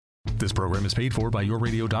This program is paid for by Your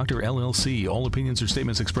Radio Doctor, LLC. All opinions or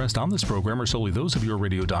statements expressed on this program are solely those of Your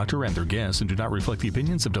Radio Doctor and their guests and do not reflect the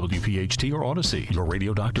opinions of WPHT or Odyssey. Your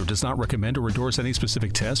Radio Doctor does not recommend or endorse any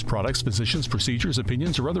specific tests, products, physicians, procedures,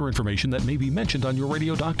 opinions, or other information that may be mentioned on Your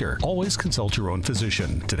Radio Doctor. Always consult your own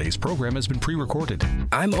physician. Today's program has been pre-recorded.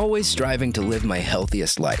 I'm always striving to live my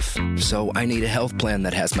healthiest life, so I need a health plan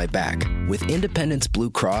that has my back. With Independence Blue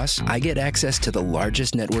Cross, I get access to the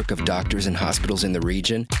largest network of doctors and hospitals in the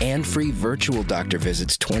region and free virtual doctor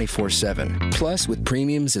visits 24/7. Plus, with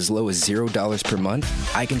premiums as low as $0 per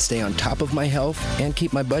month, I can stay on top of my health and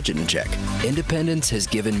keep my budget in check. Independence has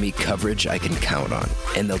given me coverage I can count on,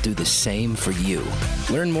 and they'll do the same for you.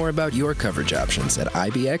 Learn more about your coverage options at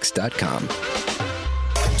ibx.com.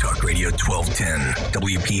 Talk Radio 1210,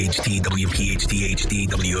 WPHT, WPHT HD,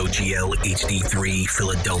 WOGL HD3,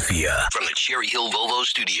 Philadelphia. From the Cherry Hill Volvo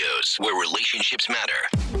Studios, where relationships matter.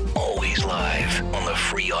 Always live on the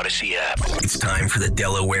free Odyssey app. It's time for the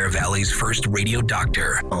Delaware Valley's first radio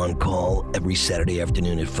doctor. On call every Saturday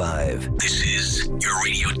afternoon at 5. This is Your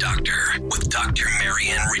Radio Doctor with Dr.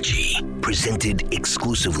 Marianne Ritchie. Presented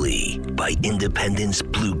exclusively by Independence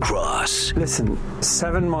Blue Cross. Listen,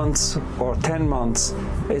 7 months or 10 months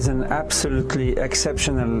is an absolutely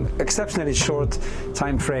exceptionally short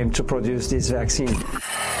time frame to produce this vaccine.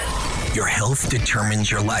 Your health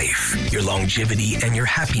determines your life, your longevity, and your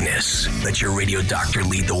happiness. Let your radio doctor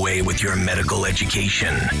lead the way with your medical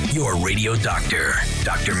education. Your Radio Doctor,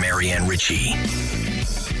 Dr. Marianne Ritchie.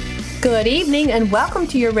 Good evening and welcome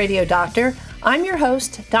to Your Radio Doctor. I'm your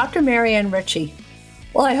host, Dr. Marianne Ritchie.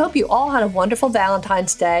 Well, I hope you all had a wonderful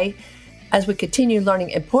Valentine's Day as we continue learning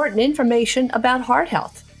important information about heart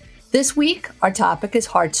health. This week, our topic is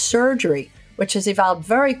heart surgery, which has evolved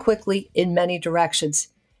very quickly in many directions.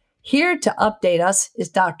 Here to update us is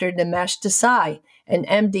Dr. Nimesh Desai, an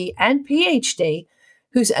MD and PhD,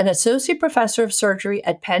 who's an associate professor of surgery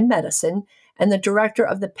at Penn Medicine and the director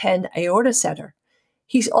of the Penn Aorta Center.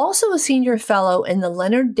 He's also a senior fellow in the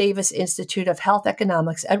Leonard Davis Institute of Health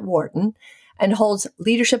Economics at Wharton and holds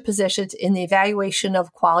leadership positions in the evaluation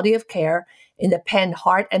of quality of care in the Penn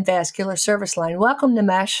Heart and Vascular Service Line. Welcome,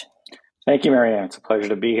 Nimesh. Thank you, Marianne. It's a pleasure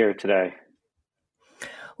to be here today.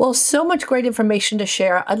 Well, so much great information to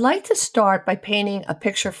share. I'd like to start by painting a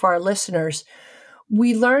picture for our listeners.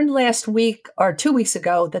 We learned last week or 2 weeks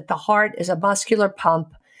ago that the heart is a muscular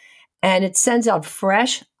pump and it sends out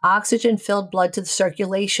fresh, oxygen-filled blood to the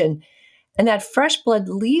circulation. And that fresh blood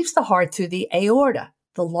leaves the heart through the aorta,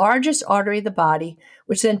 the largest artery of the body,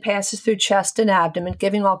 which then passes through chest and abdomen,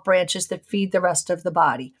 giving off branches that feed the rest of the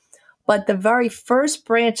body. But the very first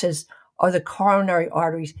branches are the coronary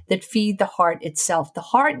arteries that feed the heart itself. The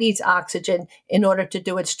heart needs oxygen in order to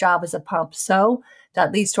do its job as a pump. So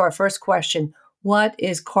that leads to our first question. What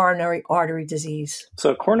is coronary artery disease?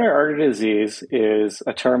 So coronary artery disease is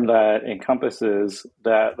a term that encompasses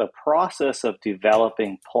the process of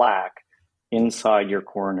developing plaque inside your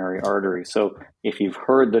coronary artery. So if you've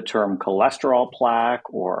heard the term cholesterol plaque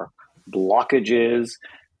or blockages,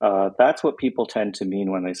 that's what people tend to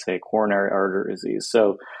mean when they say coronary artery disease.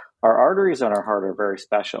 So our arteries on our heart are very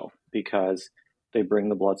special because they bring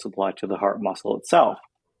the blood supply to the heart muscle itself.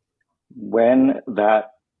 When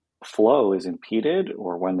that flow is impeded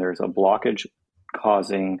or when there's a blockage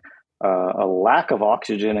causing a lack of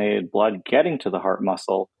oxygenated blood getting to the heart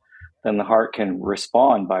muscle, then the heart can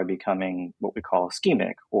respond by becoming what we call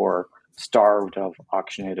ischemic or starved of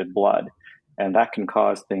oxygenated blood. And that can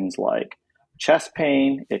cause things like chest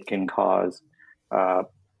pain. It can cause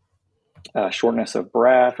shortness of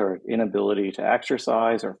breath or inability to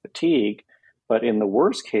exercise or fatigue. But in the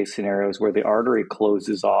worst case scenarios where the artery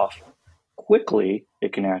closes off quickly,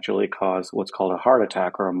 it can actually cause what's called a heart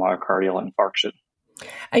attack or a myocardial infarction.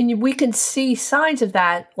 And we can see signs of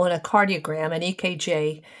that on a cardiogram, an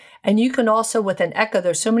EKG. And you can also, with an echo,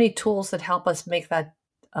 there's so many tools that help us make that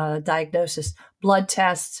diagnosis. Blood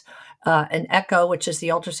tests, an echo, which is the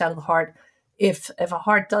ultrasound of the heart. If a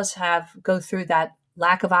heart does go through that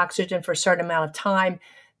lack of oxygen for a certain amount of time,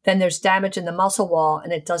 then there's damage in the muscle wall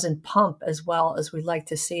and it doesn't pump as well as we'd like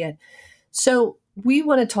to see it. So we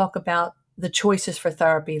want to talk about the choices for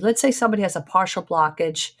therapy. Let's say somebody has a partial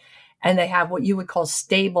blockage and they have what you would call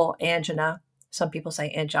stable angina. Some people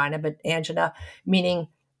say angina, but angina, meaning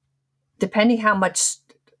depending how much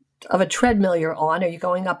of a treadmill you're on, are you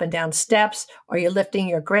going up and down steps? Are you lifting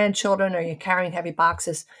your grandchildren? Are you carrying heavy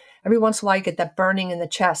boxes? Every once in a while you get that burning in the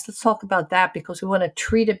chest. Let's talk about that because we want to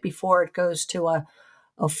treat it before it goes to a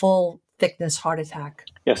full thickness heart attack.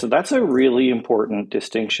 Yeah, so that's a really important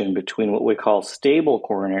distinction between what we call stable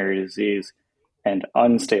coronary disease and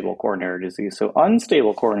unstable coronary disease. So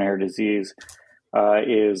unstable coronary disease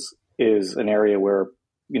is is an area where,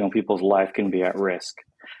 people's life can be at risk.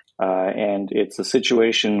 And it's a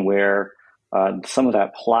situation where some of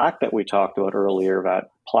that plaque that we talked about earlier, that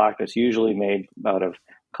plaque that's usually made out of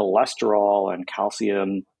cholesterol and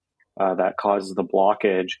calcium that causes the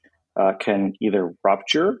blockage, can either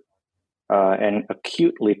rupture and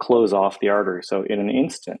acutely close off the artery. So in an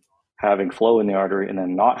instant, having flow in the artery and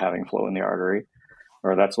then not having flow in the artery,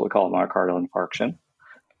 or that's what we call myocardial infarction.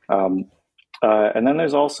 And then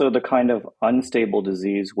there's also the kind of unstable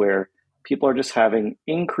disease where people are just having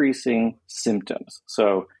increasing symptoms.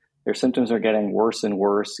 So their symptoms are getting worse and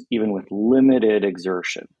worse, even with limited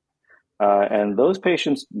exertion. And those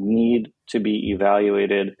patients need to be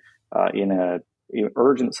evaluated in an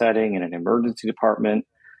urgent setting, in an emergency department,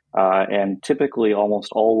 and typically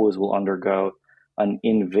almost always will undergo an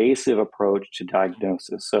invasive approach to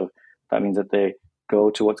diagnosis. So that means that they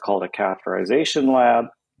go to what's called a catheterization lab,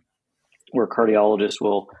 where cardiologists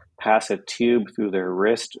will pass a tube through their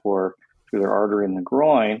wrist or through their artery in the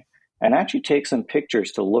groin and actually take some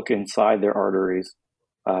pictures to look inside their arteries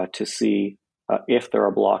to see if there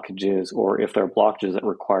are blockages or if there are blockages that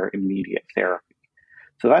require immediate therapy.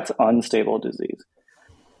 So that's unstable disease.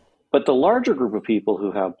 But the larger group of people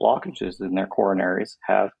who have blockages in their coronaries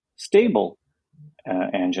have stable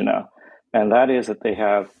angina, and that is that they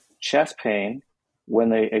have chest pain when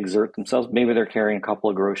they exert themselves. Maybe they're carrying a couple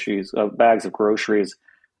of bags of groceries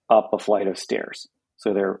up a flight of stairs.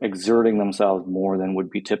 So they're exerting themselves more than would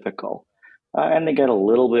be typical. And they get a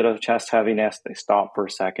little bit of chest heaviness. They stop for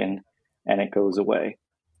a second and it goes away.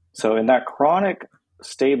 So in that chronic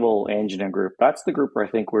stable angina group, that's the group where I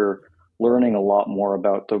think we're learning a lot more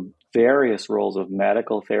about the various roles of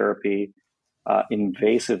medical therapy,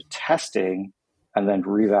 invasive testing, and then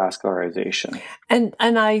revascularization. And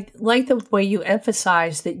I like the way you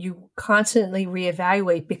emphasize that you constantly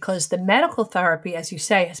reevaluate, because the medical therapy, as you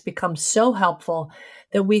say, has become so helpful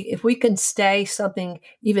that if we can stay something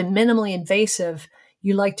even minimally invasive,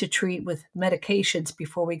 you like to treat with medications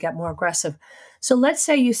before we get more aggressive. So let's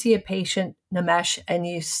say you see a patient, Nimesh, and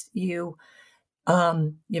you've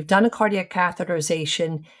done a cardiac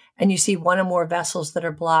catheterization and you see one or more vessels that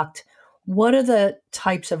are blocked. What are the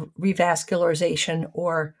types of revascularization,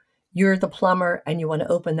 or you're the plumber and you want to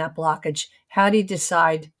open that blockage? How do you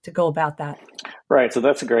decide to go about that? Right. So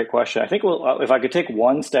that's a great question. I think if I could take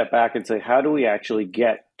one step back and say, how do we actually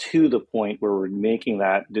get to the point where we're making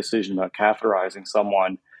that decision about catheterizing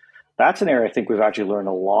someone? That's an area I think we've actually learned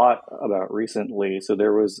a lot about recently. So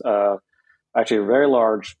there was actually a very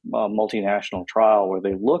large multinational trial where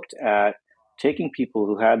they looked at taking people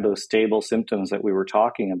who had those stable symptoms that we were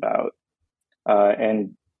talking about,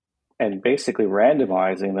 and basically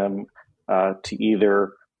randomizing them to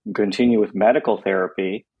either continue with medical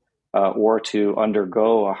therapy or to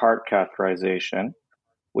undergo a heart catheterization,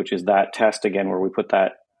 which is that test again where we put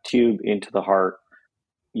that tube into the heart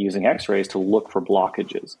using x-rays to look for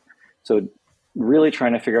blockages. So really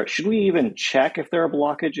trying to figure out, should we even check if there are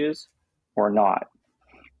blockages or not?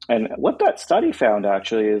 And what that study found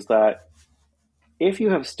actually is that if you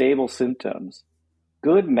have stable symptoms,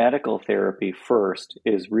 good medical therapy first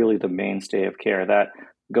is really the mainstay of care. That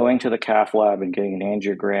going to the cath lab and getting an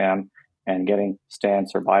angiogram and getting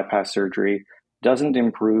stents or bypass surgery doesn't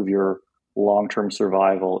improve your long-term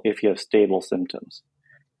survival if you have stable symptoms.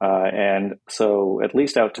 And so at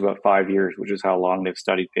least out to about 5 years, which is how long they've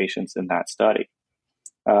studied patients in that study.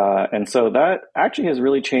 And so that actually has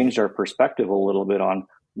really changed our perspective a little bit on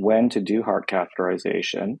when to do heart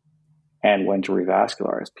catheterization and when to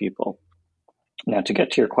revascularize people. Now, to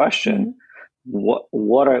get to your question,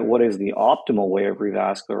 what is the optimal way of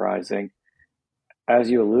revascularizing? As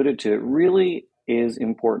you alluded to, it really is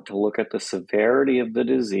important to look at the severity of the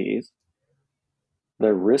disease,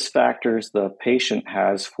 the risk factors the patient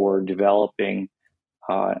has for developing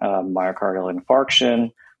myocardial infarction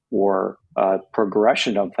or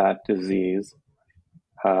progression of that disease,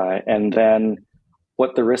 and then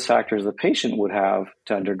what the risk factors the patient would have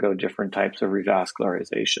to undergo different types of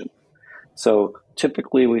revascularization. So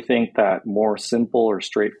typically we think that more simple or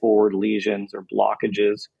straightforward lesions or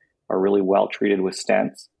blockages are really well treated with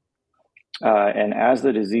stents. And as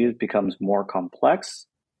the disease becomes more complex,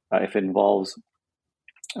 if it involves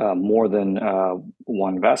more than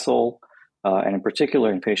one vessel, and in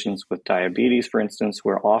particular in patients with diabetes, for instance,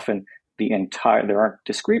 where often there aren't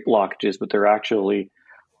discrete blockages, but they're actually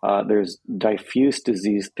there's diffuse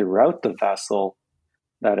disease throughout the vessel,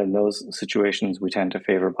 that in those situations we tend to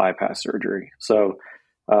favor bypass surgery. So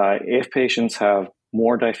if patients have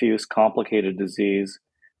more diffuse, complicated disease,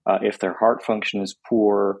 if their heart function is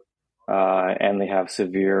poor, and they have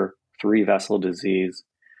severe 3-vessel disease,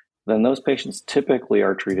 then those patients typically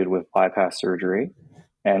are treated with bypass surgery.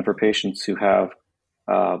 And for patients who have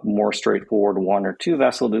more straightforward 1 or 2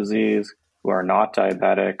 vessel disease, who are not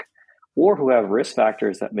diabetic, or who have risk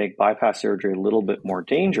factors that make bypass surgery a little bit more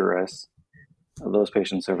dangerous, those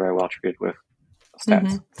patients are very well treated with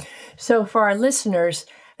stents. Mm-hmm. So for our listeners,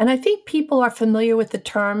 and I think people are familiar with the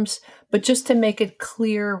terms, but just to make it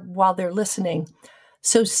clear while they're listening.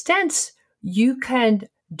 So stents, you can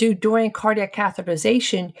do during cardiac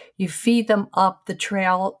catheterization, you feed them up the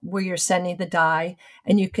trail where you're sending the dye,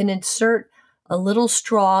 and you can insert a little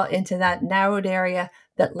straw into that narrowed area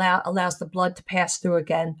that allows the blood to pass through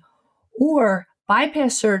again. Or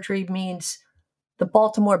bypass surgery means the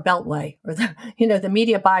Baltimore Beltway, or the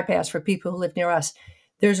media bypass for people who live near us.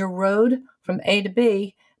 There's a road from A to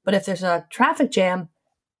B, but if there's a traffic jam,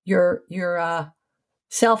 your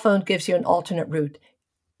cell phone gives you an alternate route.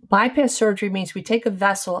 Bypass surgery means we take a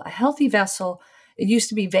vessel, a healthy vessel. It used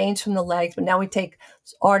to be veins from the legs, but now we take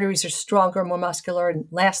arteries are stronger, more muscular, and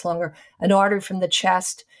last longer, an artery from the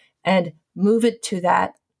chest, and move it to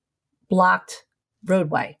that blocked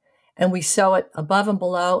roadway. And we sew it above and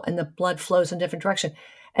below, and the blood flows in a different direction.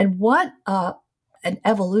 And what an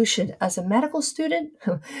evolution. As a medical student,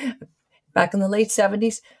 back in the late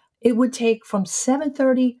 70s, it would take from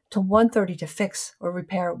 7:30 to 1:30 to fix or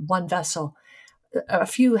repair one vessel. A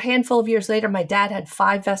handful of years later, my dad had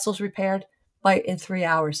 5 vessels repaired in 3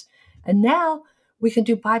 hours. And now we can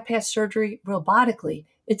do bypass surgery robotically.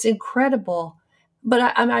 It's incredible.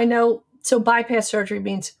 But I know, so bypass surgery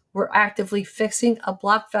means we're actively fixing a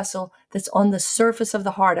blocked vessel that's on the surface of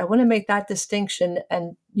the heart. I want to make that distinction,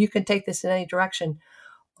 and you can take this in any direction.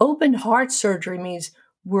 Open heart surgery means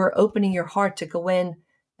we're opening your heart to go in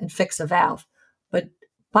and fix a valve. But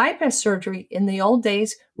bypass surgery, in the old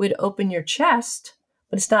days, would open your chest,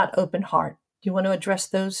 but it's not open heart. Do you want to address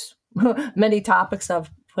those many topics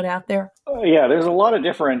I've put out there? Yeah, there's a lot of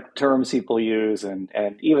different terms people use, and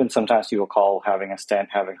even sometimes people call having a stent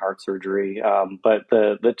having heart surgery. But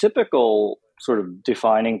the typical sort of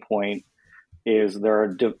defining point is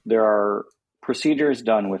there are procedures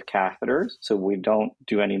done with catheters, so we don't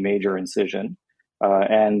do any major incision.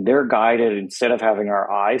 And they're guided, instead of having our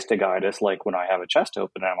eyes to guide us, like when I have a chest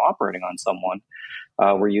open and I'm operating on someone,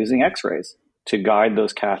 we're using x-rays to guide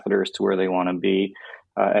those catheters to where they want to be.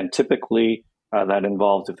 And typically that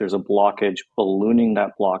involves, if there's a blockage, ballooning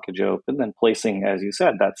that blockage open, then placing, as you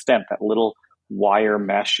said, that stent, that little wire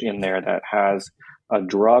mesh in there that has a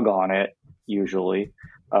drug on it, usually,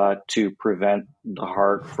 to prevent the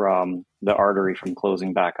artery from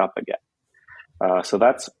closing back up again. So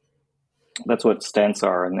that's what stents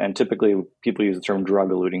are. And typically people use the term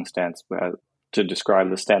drug-eluting stents to describe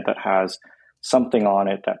the stent that has something on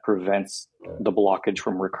it that prevents the blockage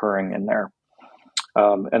from recurring in there.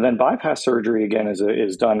 And then bypass surgery, again,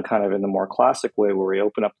 is done kind of in the more classic way, where we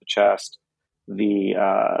open up the chest.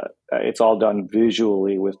 It's all done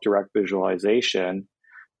visually with direct visualization.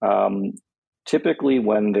 Typically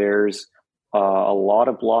when there's a lot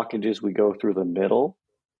of blockages, we go through the middle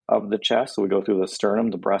of the chest. So we go through the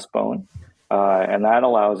sternum, the breastbone, and that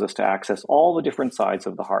allows us to access all the different sides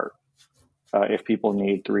of the heart if people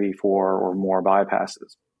need 3, 4, or more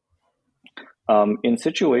bypasses. In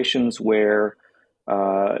situations where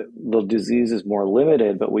the disease is more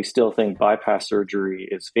limited, but we still think bypass surgery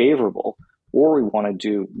is favorable, or we want to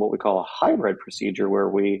do what we call a hybrid procedure, where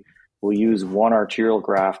we will use one arterial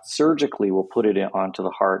graft surgically, we'll put it onto the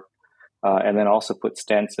heart, and then also put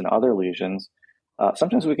stents and other lesions.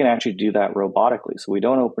 Sometimes we can actually do that robotically. So we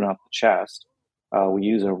don't open up the chest. We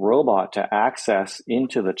use a robot to access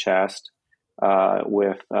into the chest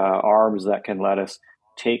with arms that can let us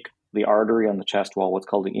take the artery on the chest wall, what's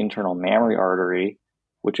called the internal mammary artery,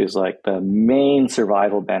 which is like the main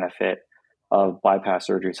survival benefit of bypass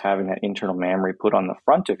surgery, is having that internal mammary put on the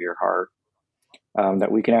front of your heart,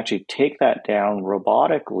 that we can actually take that down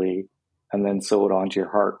robotically and then sew it onto your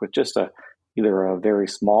heart with just either a very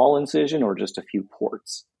small incision or just a few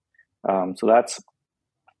ports. So that's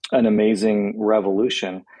an amazing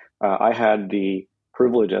revolution. I had the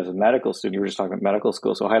privilege as a medical student, you were just talking about medical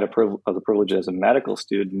school, so I had the privilege as a medical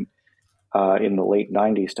student in the late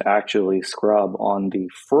 90s to actually scrub on the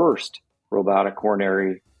first robotic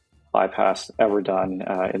coronary bypass ever done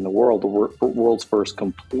in the world, the world's first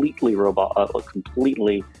completely robotic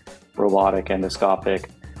endoscopic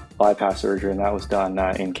bypass surgery, and that was done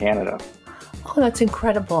in Canada. Oh, that's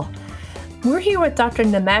incredible. We're here with Dr.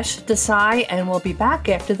 Nimesh Desai, and we'll be back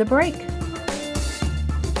after the break.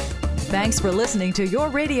 Thanks for listening to Your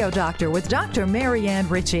Radio Doctor with Dr. Marianne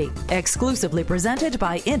Ritchie, exclusively presented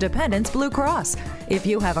by Independence Blue Cross. If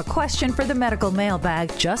you have a question for the medical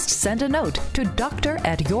mailbag, just send a note to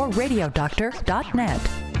doctor@yourradiodoctor.net.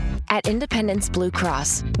 At Independence Blue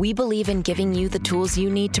Cross, we believe in giving you the tools you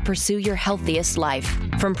need to pursue your healthiest life.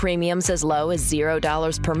 From premiums as low as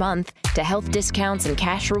 $0 per month to health discounts and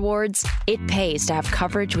cash rewards, it pays to have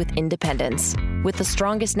coverage with Independence. With the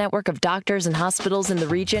strongest network of doctors and hospitals in the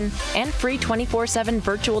region and free 24/7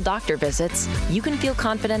 virtual doctor visits, you can feel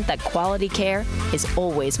confident that quality care is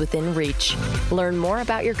always within reach. Learn more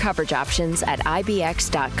about your coverage options at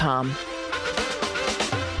ibx.com.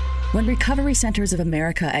 When Recovery Centers of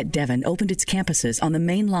America at Devon opened its campuses on the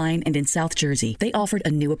Main Line and in South Jersey, they offered a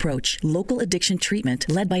new approach, local addiction treatment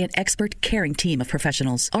led by an expert, caring team of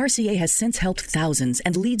professionals. RCA has since helped thousands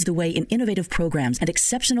and leads the way in innovative programs and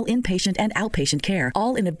exceptional inpatient and outpatient care,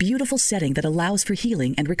 all in a beautiful setting that allows for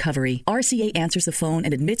healing and recovery. RCA answers the phone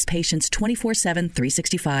and admits patients 24/7,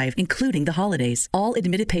 365, including the holidays. All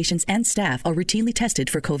admitted patients and staff are routinely tested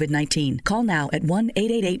for COVID-19. Call now at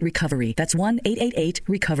 1-888-RECOVERY. That's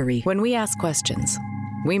 1-888-RECOVERY. When we ask questions,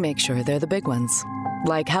 we make sure they're the big ones.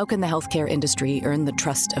 Like, how can the healthcare industry earn the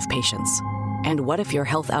trust of patients? And what if your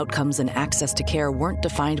health outcomes and access to care weren't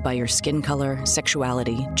defined by your skin color,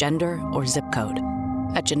 sexuality, gender, or zip code?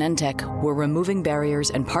 At Genentech, we're removing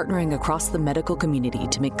barriers and partnering across the medical community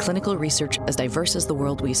to make clinical research as diverse as the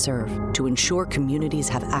world we serve, to ensure communities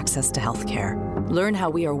have access to healthcare. Learn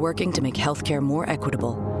how we are working to make healthcare more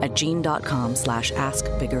equitable at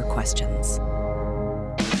gene.com/askbiggerquestions.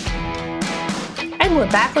 And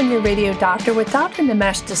we're back on Your Radio Doctor with Dr.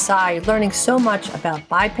 Nimesh Desai, learning so much about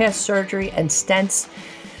bypass surgery and stents.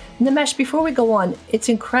 Nimesh, before we go on, it's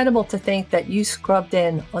incredible to think that you scrubbed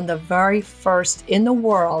in on the very first in the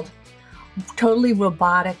world, totally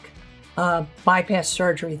robotic bypass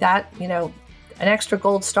surgery. That, an extra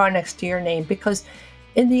gold star next to your name, because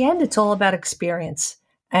in the end, it's all about experience.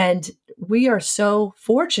 And we are so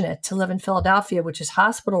fortunate to live in Philadelphia, which is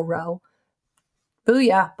Hospital Row.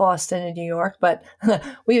 Booyah, Boston and New York, but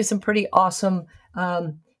we have some pretty awesome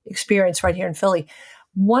experience right here in Philly.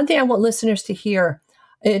 One thing I want listeners to hear,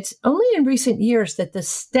 it's only in recent years that the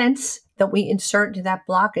stents that we insert into that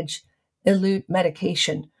blockage elute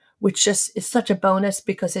medication, which just is such a bonus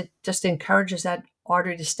because it just encourages that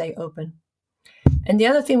artery to stay open. And the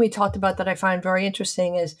other thing we talked about that I find very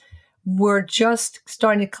interesting is we're just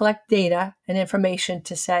starting to collect data and information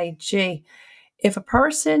to say, gee, if a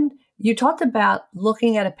person... You talked about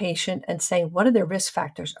looking at a patient and saying, what are their risk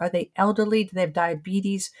factors? Are they elderly? Do they have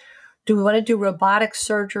diabetes? Do we want to do robotic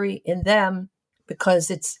surgery in them because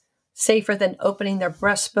it's safer than opening their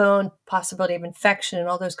breastbone, possibility of infection and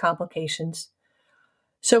all those complications?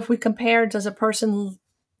 So if we compare, does a person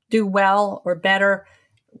do well or better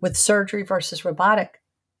with surgery versus robotic?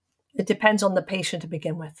 It depends on the patient to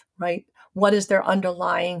begin with, right? What is their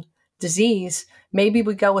underlying disease? Maybe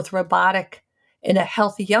we go with robotic in a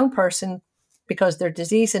healthy young person because their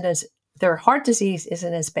heart disease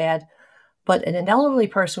isn't as bad, but in an elderly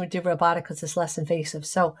person, we do robotic because it's less invasive.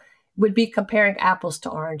 So we'd be comparing apples to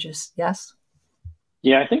oranges, yes?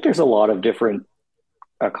 Yeah, I think there's a lot of different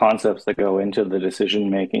concepts that go into the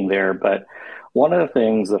decision-making there, but one of the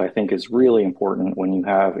things that I think is really important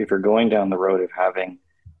if you're going down the road of having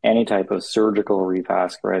any type of surgical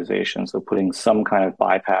revascularization, so putting some kind of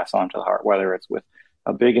bypass onto the heart, whether it's with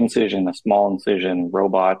a big incision, a small incision,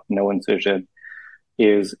 robot, no incision,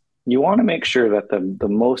 is you want to make sure that the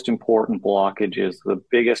most important blockages, the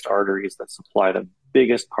biggest arteries that supply the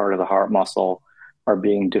biggest part of the heart muscle are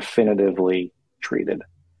being definitively treated.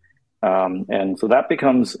 And so that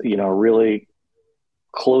becomes, a really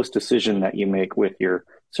close decision that you make with your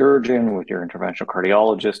surgeon, with your interventional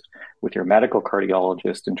cardiologist, with your medical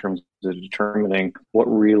cardiologist in terms of determining what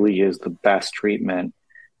really is the best treatment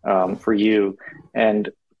for you. And,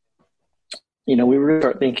 we really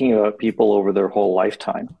start thinking about people over their whole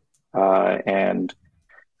lifetime. Young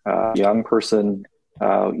person,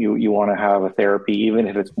 you want to have a therapy, even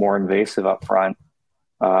if it's more invasive up front,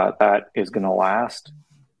 that is going to last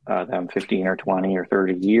them 15 or 20 or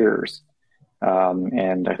 30 years.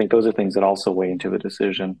 And I think those are things that also weigh into the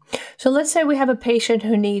decision. So let's say we have a patient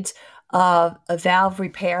who needs a valve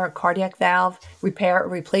repair, a cardiac valve repair or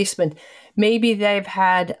replacement. Maybe they've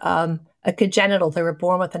had a congenital. They were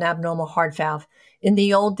born with an abnormal heart valve. In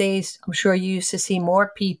the old days, I'm sure you used to see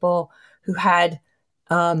more people who had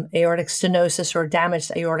aortic stenosis or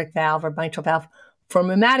damaged aortic valve or mitral valve from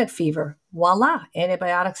rheumatic fever. Voila,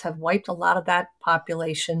 antibiotics have wiped a lot of that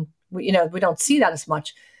population. We don't see that as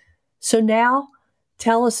much. So now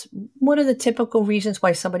tell us, what are the typical reasons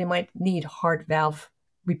why somebody might need heart valve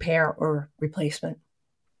repair or replacement?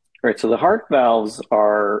 Right. So the heart valves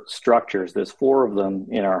are structures. There's 4 of them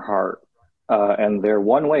in our heart. And they're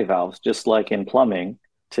one-way valves, just like in plumbing,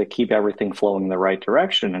 to keep everything flowing in the right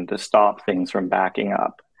direction and to stop things from backing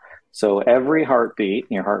up. So every heartbeat,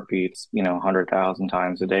 your heart beats, 100,000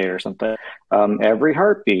 times a day or something. Every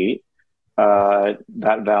heartbeat, that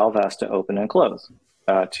valve has to open and close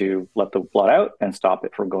to let the blood out and stop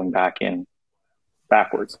it from going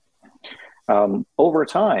backwards. Over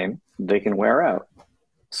time, they can wear out.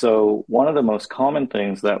 So one of the most common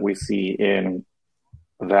things that we see in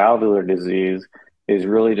valvular disease is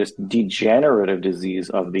really just degenerative disease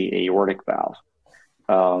of the aortic valve.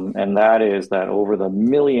 And that is that over the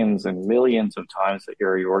millions and millions of times that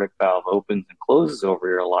your aortic valve opens and closes over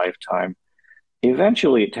your lifetime,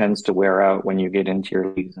 eventually it tends to wear out when you get into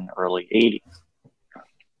your leaves in the early 80s.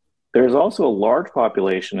 There's also a large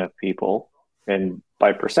population of people, and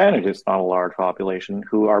by percentage it's not a large population,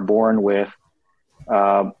 who are born with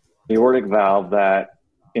aortic valve that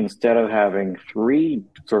instead of having 3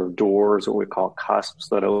 sort of doors, what we call cusps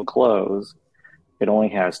that open and close, it only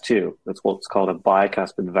has 2. That's what's called a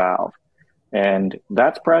bicuspid valve. And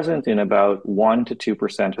that's present in about 1 to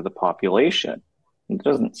 2% of the population. It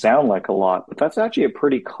doesn't sound like a lot, but that's actually a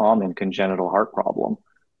pretty common congenital heart problem,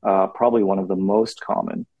 probably one of the most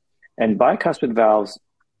common. And bicuspid valves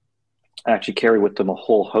actually carry with them a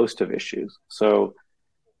whole host of issues. So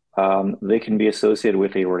they can be associated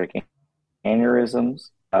with aortic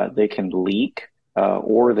aneurysms, they can leak,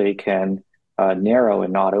 or they can narrow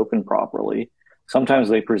and not open properly. Sometimes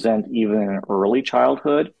they present even in early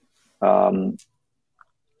childhood.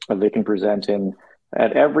 They can present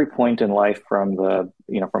at every point in life from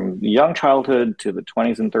young childhood to the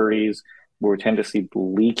 20s and 30s, where we tend to see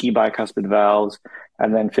leaky bicuspid valves,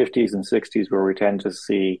 and then 50s and 60s, where we tend to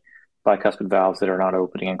see bicuspid valves that are not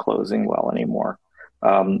opening and closing well anymore.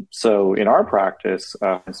 So in our practice,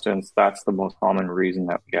 for instance, that's the most common reason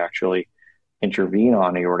that we actually intervene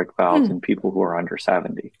on aortic valves in people who are under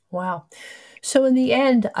 70. Wow. So in the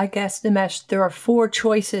end, I guess, Nimesh, there are 4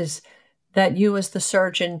 choices that you as the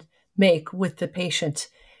surgeon make with the patient.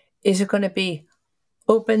 Is it going to be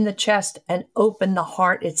open the chest and open the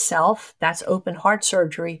heart itself? That's open heart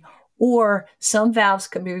surgery. Or some valves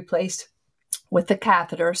can be replaced with the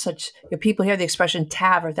catheter, people hear the expression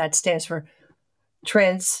TAVR, that stands for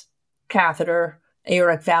transcatheter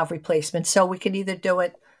aortic valve replacement. So we can either do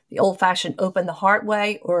it the old-fashioned open the heart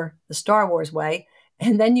way or the Star Wars way.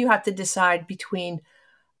 And then you have to decide between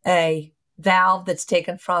a valve that's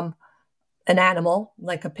taken from an animal,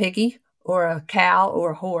 like a piggy or a cow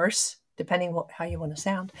or a horse, depending how you want to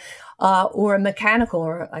sound, or a mechanical,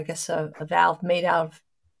 or I guess a valve made out of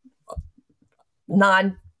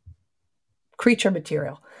non-creature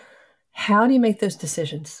material. How do you make those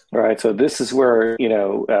decisions? All right. So this is where,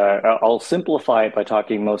 I'll simplify it by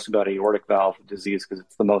talking most about aortic valve disease because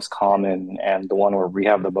it's the most common and the one where we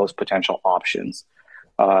have the most potential options.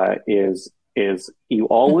 Is you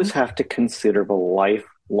always have to consider the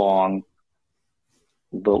lifelong,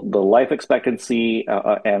 the life expectancy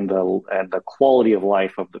and the quality of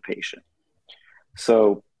life of the patient.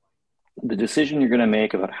 So the decision you're going to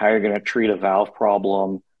make about how you're going to treat a valve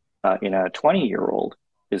problem in a 20-year-old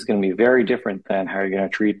is going to be very different than how you're going to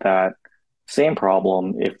treat that same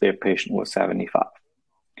problem if the patient was 75.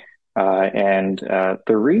 And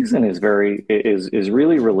the reason is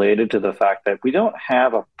really related to the fact that we don't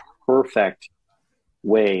have a perfect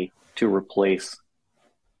way to replace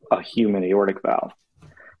a human aortic valve.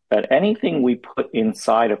 That anything we put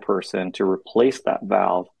inside a person to replace that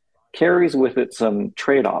valve carries with it some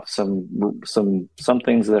trade-offs, some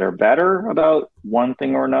things that are better about one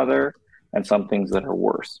thing or another, and some things that are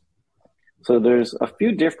worse. So there's a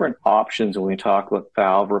few different options when we talk about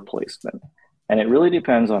valve replacement. And it really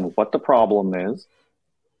depends on what the problem is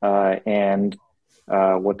and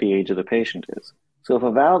what the age of the patient is. So if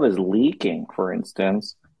a valve is leaking, for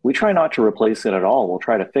instance, we try not to replace it at all. We'll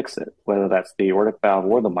try to fix it, whether that's the aortic valve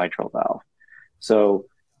or the mitral valve. So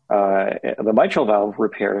the mitral valve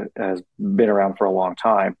repair has been around for a long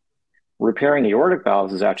time. Repairing aortic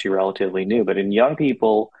valves is actually relatively new, but in young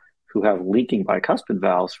people who have leaking bicuspid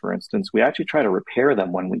valves, for instance, we actually try to repair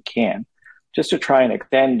them when we can, just to try and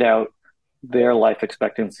extend out their life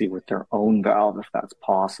expectancy with their own valve, if that's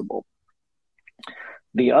possible.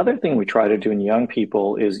 The other thing we try to do in young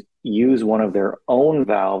people is use one of their own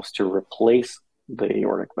valves to replace the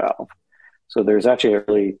aortic valve. So there's actually a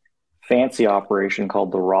really fancy operation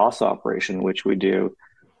called the Ross operation, which we do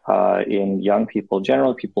in young people,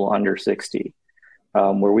 generally people under 60,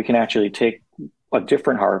 where we can actually take a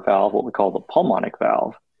different heart valve, what we call the pulmonic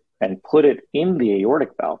valve, and put it in the aortic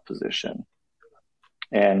valve position.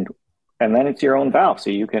 And then it's your own valve. So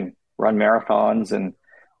you can run marathons and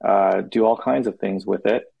do all kinds of things with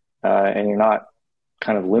it. And you're not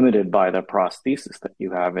kind of limited by the prosthesis that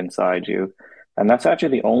you have inside you. And that's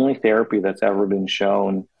actually the only therapy that's ever been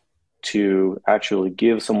shown to actually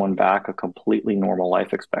give someone back a completely normal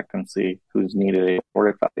life expectancy who's needed a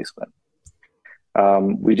aortic replacement.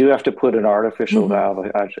 We do have to put an artificial valve,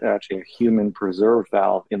 actually a human preserved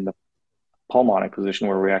valve, in the pulmonic position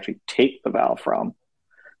where we actually take the valve from.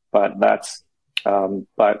 But that's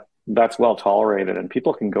well tolerated, and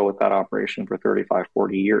people can go with that operation for 35,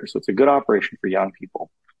 40 years. So it's a good operation for young people.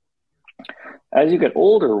 As you get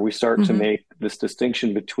older, we start to make this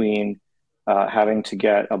distinction between having to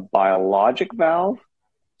get a biologic valve,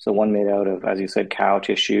 so one made out of, as you said, cow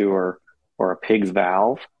tissue or a pig's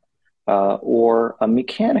valve, or a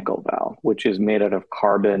mechanical valve, which is made out of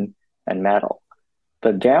carbon and metal.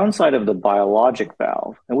 The downside of the biologic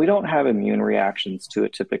valve, and we don't have immune reactions to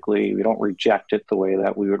it typically, we don't reject it the way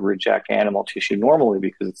that we would reject animal tissue normally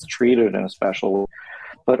because it's treated in a special way,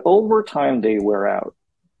 but over time they wear out.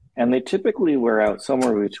 And they typically wear out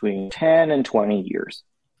somewhere between 10 and 20 years.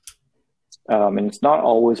 And it's not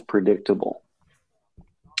always predictable.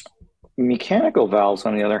 Mechanical valves,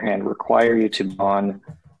 on the other hand, require you to be on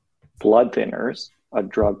blood thinners, a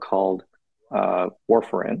drug called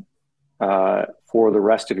warfarin, for the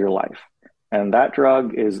rest of your life. And that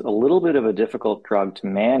drug is a little bit of a difficult drug to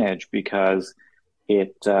manage because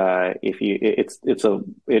it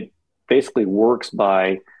basically works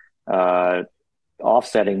by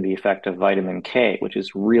offsetting the effect of vitamin K, which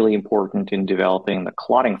is really important in developing the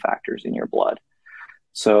clotting factors in your blood.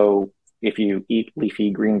 So if you eat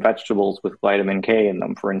leafy green vegetables with vitamin K in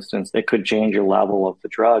them, for instance, it could change your level of the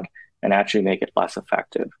drug and actually make it less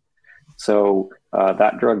effective. So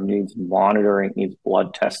that drug needs monitoring, needs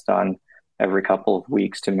blood tests done every couple of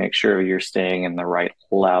weeks to make sure you're staying in the right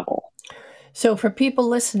level. So for people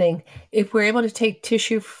listening, if we're able to take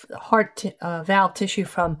valve tissue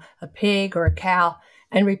from a pig or a cow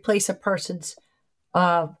and replace a person's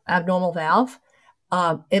abnormal valve,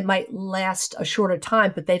 it might last a shorter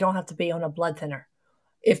time, but they don't have to be on a blood thinner.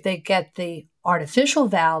 If they get the artificial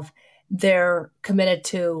valve, they're committed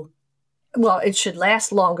to, well, it should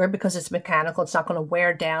last longer because it's mechanical. It's not going to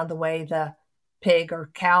wear down the way the pig or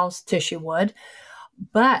cow's tissue would.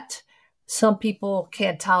 But some people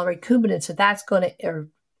can't tolerate Coumadin, so that's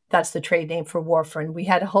the trade name for warfarin.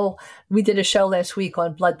 We did a show last week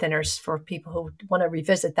on blood thinners for people who want to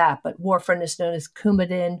revisit that, but warfarin is known as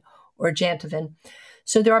Coumadin or Jantoven.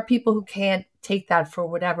 So there are people who can't take that for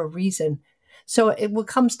whatever reason. So what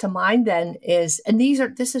comes to mind then is, and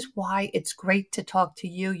this is why it's great to talk to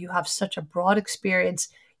you. You have such a broad experience.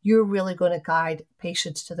 You're really going to guide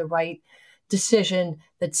patients to the right decision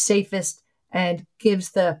that's safest and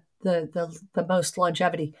gives the most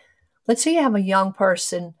longevity. Let's say you have a young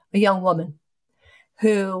woman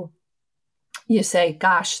who you say,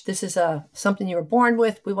 gosh, this is something you were born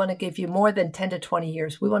with. We want to give you more than 10 to 20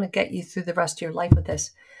 years. We want to get you through the rest of your life with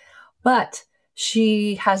this. But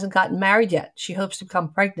she hasn't gotten married yet. She hopes to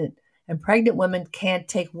become pregnant, and pregnant women can't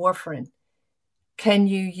take warfarin. Can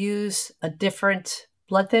you use a different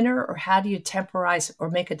blood thinner, or how do you temporize or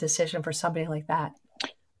make a decision for somebody like that?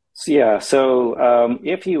 So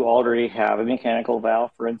if you already have a mechanical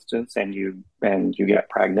valve, for instance, and you get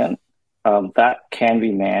pregnant, that can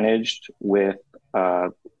be managed with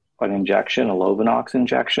an injection, a Lovenox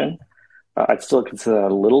injection. I'd still consider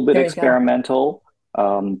that a little bit experimental,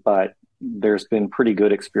 but there's been pretty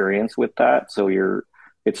good experience with that. So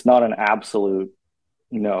it's not an absolute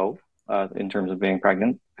no in terms of being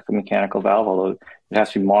pregnant with a mechanical valve, although it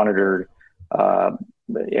has to be monitored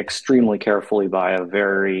extremely carefully by a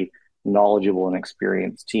very knowledgeable and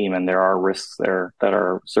experienced team. And there are risks there that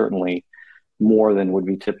are certainly more than would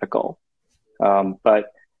be typical.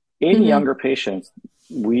 But in younger patients,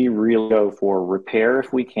 we really go for repair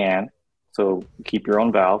if we can. So keep your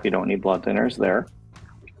own valve. You don't need blood thinners there.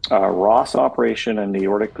 Ross operation in the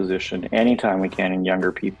aortic position anytime we can in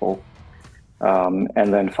younger people. And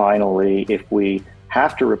then finally, if we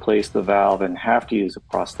have to replace the valve and have to use a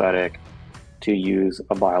prosthetic, to use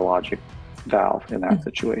a biologic valve in that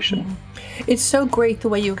situation. It's so great the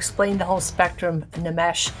way you explained the whole spectrum,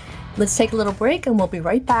 Nimesh. Let's take a little break and we'll be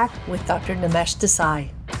right back with Dr. Nimesh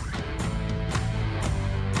Desai.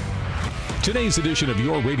 Today's edition of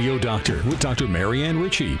Your Radio Doctor with Dr. Marianne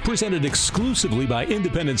Ritchie, presented exclusively by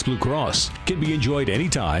Independence Blue Cross, can be enjoyed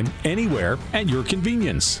anytime, anywhere, at your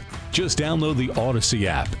convenience. Just download the Odyssey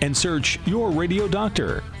app and search Your Radio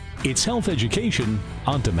Doctor. It's health education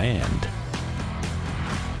on demand.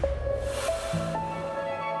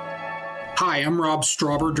 Hi, I'm Rob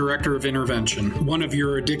Strauber, Director of Intervention, one of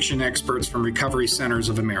your addiction experts from Recovery Centers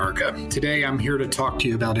of America. Today, I'm here to talk to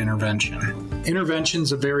you about intervention. Intervention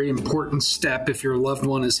is a very important step if your loved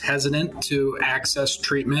one is hesitant to access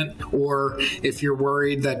treatment, or if you're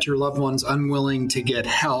worried that your loved one's unwilling to get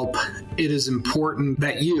help. It is important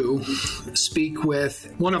that you speak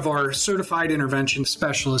with one of our certified intervention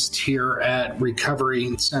specialists here at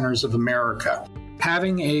Recovery Centers of America.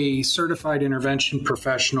 Having a certified intervention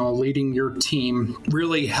professional leading your team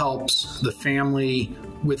really helps the family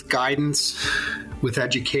with guidance, with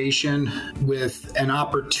education, with an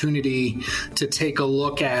opportunity to take a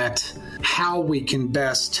look at how we can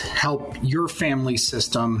best help your family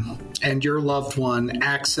system and your loved one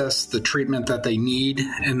access the treatment that they need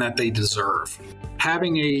and that they deserve.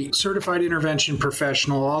 Having a certified intervention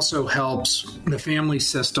professional also helps the family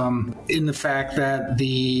system in the fact that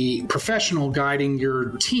the professional guiding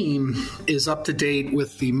your team is up to date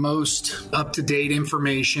with the most up-to-date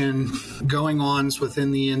information, going-ons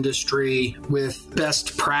within the industry, with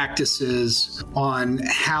best practices on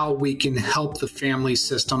how we can help the family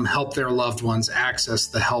system help their loved ones access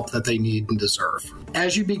the help that they need and deserve.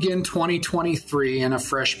 As you begin 2023 in a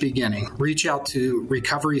fresh beginning, reach out to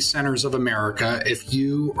Recovery Centers of America if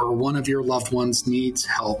you or one of your loved ones needs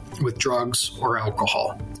help with drugs or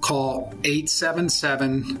alcohol. Call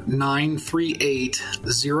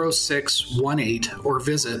 877-938-0618 or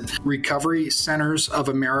visit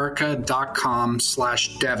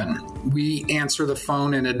recoverycentersofamerica.com/Devin. We answer the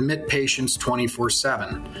phone and admit patients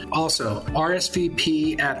 24/7. Also,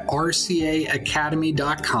 RSVP at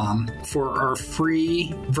rcaacademy.com for our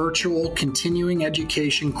free virtual continuing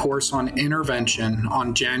education course on intervention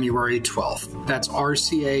on January 12th. That's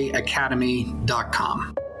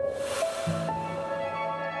rcaacademy.com.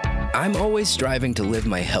 I'm always striving to live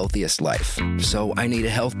my healthiest life, so I need a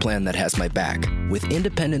health plan that has my back. With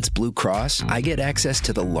Independence Blue Cross, I get access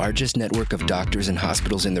to the largest network of doctors and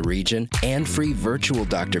hospitals in the region and free virtual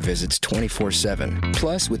doctor visits 24/7.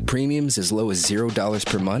 Plus, with premiums as low as $0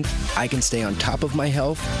 per month, I can stay on top of my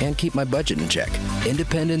health and keep my budget in check.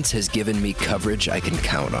 Independence has given me coverage I can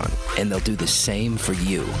count on, and they'll do the same for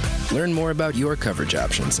you. Learn more about your coverage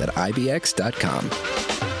options at ibx.com.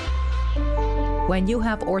 When you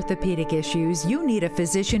have orthopedic issues, you need a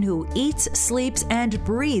physician who eats, sleeps, and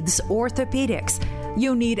breathes orthopedics.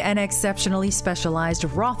 You need an exceptionally specialized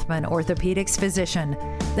Rothman Orthopedics physician.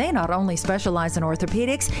 They not only specialize in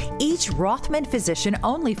orthopedics, each Rothman physician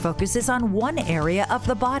only focuses on one area of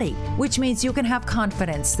the body, which means you can have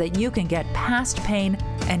confidence that you can get past pain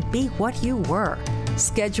and be what you were.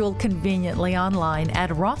 Schedule conveniently online at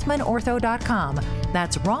rothmanortho.com.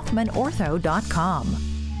 That's rothmanortho.com.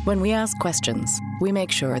 When we ask questions, we make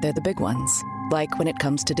sure they're the big ones. Like when it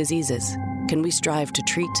comes to diseases, can we strive to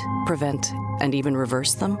treat, prevent, and even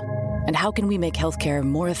reverse them? And how can we make healthcare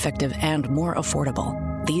more effective and more affordable?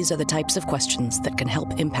 These are the types of questions that can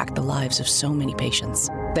help impact the lives of so many patients,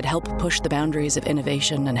 that help push the boundaries of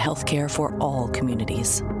innovation and healthcare for all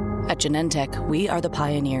communities. At Genentech, we are the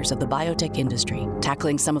pioneers of the biotech industry,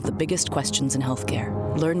 tackling some of the biggest questions in healthcare.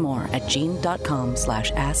 Learn more at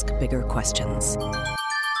gene.com/askbiggerquestions.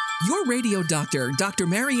 Your radio doctor, Dr.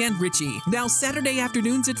 Marianne Ritchie, now Saturday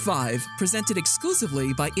afternoons at 5, presented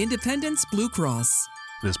exclusively by Independence Blue Cross.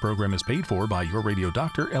 This program is paid for by Your Radio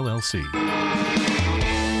Doctor, LLC.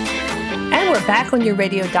 And we're back on Your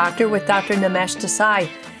Radio Doctor with Dr. Nimesh Desai.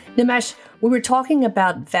 Nimesh, we were talking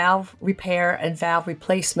about valve repair and valve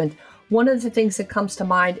replacement. One of the things that comes to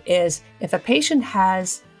mind is if a patient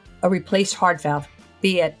has a replaced heart valve,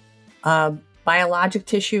 be it biologic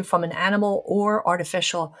tissue from an animal or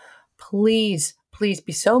artificial, please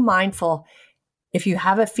be so mindful. If you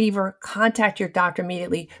have a fever, contact your doctor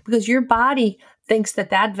immediately, because your body thinks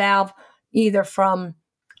that valve, either from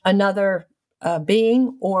another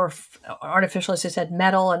being or artificial, as I said,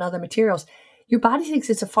 metal and other materials, your body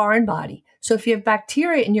thinks it's a foreign body. So if you have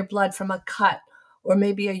bacteria in your blood from a cut or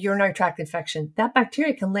maybe a urinary tract infection, that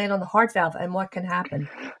bacteria can land on the heart valve, and what can happen?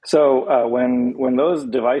 So when those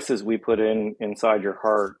devices we put inside your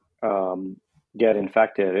heart get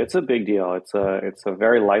infected, it's a big deal. It's a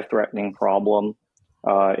very life-threatening problem.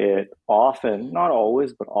 It often, not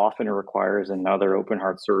always, but often requires another open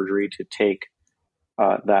heart surgery to take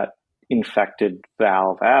that infected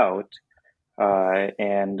valve out.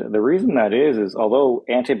 And the reason that is although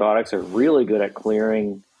antibiotics are really good at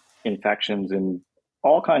clearing infections in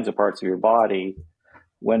all kinds of parts of your body,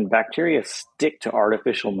 when bacteria stick to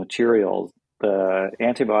artificial materials, the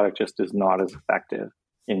antibiotic just is not as effective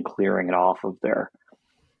in clearing it off of there.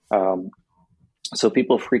 So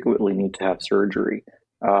people frequently need to have surgery.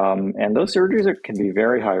 And those surgeries can be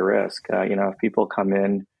very high risk. If people come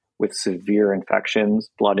in with severe infections,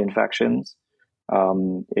 blood infections,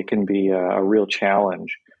 it can be a real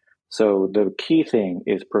challenge. So the key thing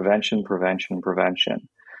is prevention, prevention, prevention.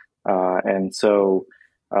 And so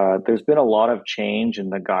there's been a lot of change in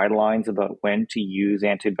the guidelines about when to use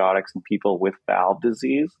antibiotics in people with valve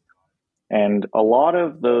disease. And a lot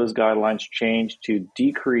of those guidelines changed to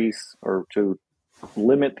decrease or to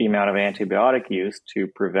limit the amount of antibiotic use to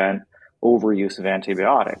prevent overuse of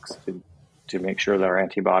antibiotics, to make sure that our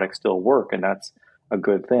antibiotics still work, and that's a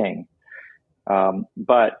good thing.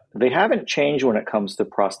 But they haven't changed when it comes to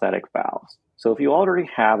prosthetic valves. So if you already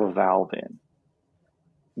have a valve in,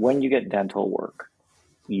 when you get dental work,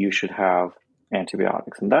 you should have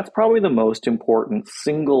antibiotics. And that's probably the most important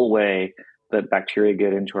single way that bacteria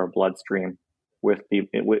get into our bloodstream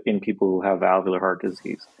in people who have valvular heart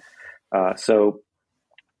disease. So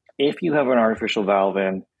if you have an artificial valve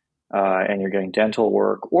in and you're getting dental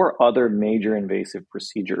work or other major invasive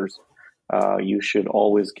procedures, you should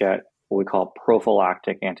always get what we call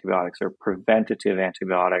prophylactic antibiotics or preventative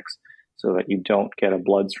antibiotics, so that you don't get a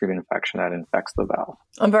bloodstream infection that infects the valve.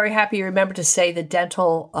 I'm very happy you remember to say the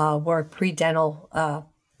dental work, pre-dental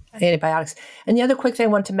antibiotics. And the other quick thing I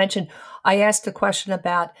wanted to mention, I asked a question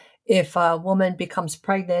about if a woman becomes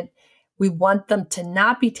pregnant, we want them to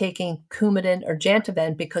not be taking Coumadin or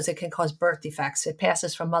Jantoven because it can cause birth defects. It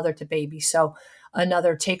passes from mother to baby. So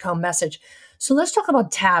another take-home message. So let's talk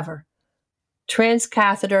about TAVR,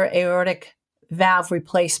 transcatheter aortic valve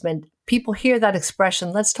replacement. People hear that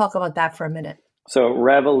expression. Let's talk about that for a minute. So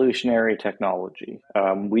revolutionary technology.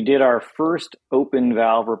 We did our first open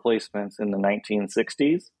valve replacements in the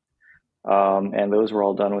 1960s, and those were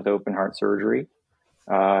all done with open heart surgery.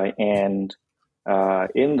 And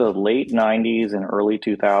in the late 90s and early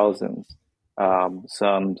 2000s,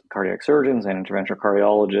 some cardiac surgeons and interventional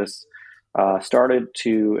cardiologists started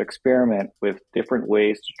to experiment with different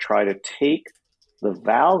ways to try to take the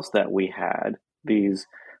valves that we had, these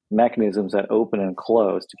mechanisms that open and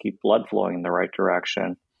close to keep blood flowing in the right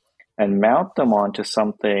direction, and mount them onto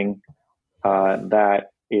something that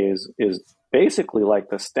is basically like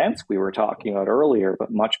the stents we were talking about earlier,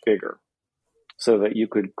 but much bigger, so that you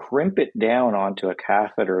could crimp it down onto a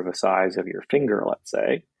catheter the size of your finger, let's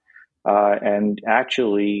say, and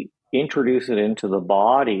actually introduce it into the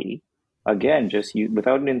body, again,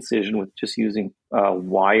 without an incision, with just using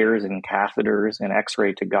wires and catheters and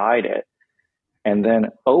x-ray to guide it, and then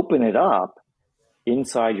open it up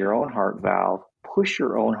inside your own heart valve, push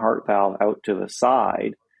your own heart valve out to the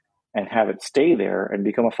side, and have it stay there and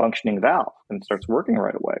become a functioning valve, and it starts working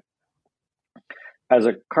right away. As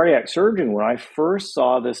a cardiac surgeon, when I first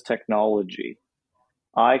saw this technology,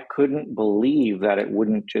 I couldn't believe that it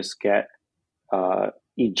wouldn't just get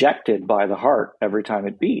ejected by the heart every time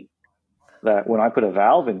it beat. That when I put a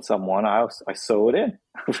valve in someone, I sew it in.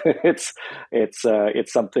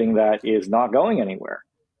 It's something that is not going anywhere.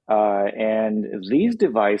 And these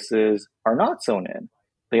devices are not sewn in.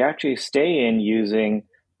 They actually stay in using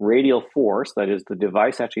radial force. That is, the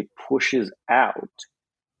device actually pushes out,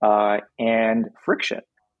 and friction.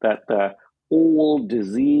 That the old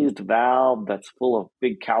diseased valve that's full of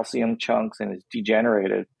big calcium chunks and is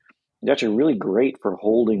degenerated is actually really great for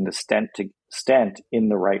holding the stent in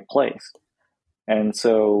the right place. And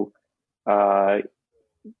so,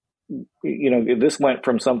 this went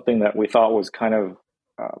from something that we thought was kind of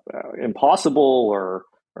impossible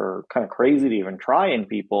or kind of crazy to even try in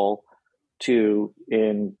people to,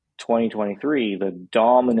 in 2023, the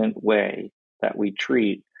dominant way that we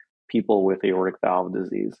treat people with aortic valve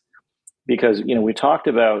disease. Because, we talked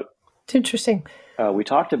about... It's interesting. We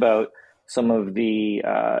talked about some of the,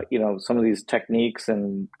 some of these techniques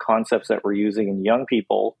and concepts that we're using in young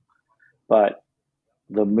people, but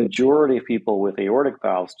the majority of people with aortic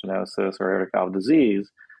valve stenosis or aortic valve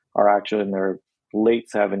disease are actually in their late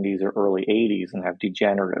 70s or early 80s and have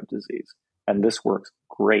degenerative disease. And this works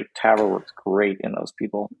great. TAVR works great in those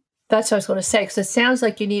people. That's what I was going to say, because it sounds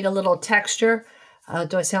like you need a little texture.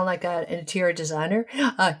 Do I sound like an interior designer?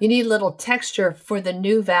 You need a little texture for the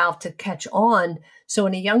new valve to catch on. So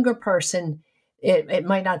in a younger person, it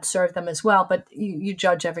might not serve them as well, but you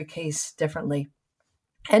judge every case differently.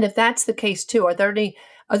 And if that's the case too, are there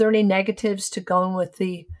any negatives to going with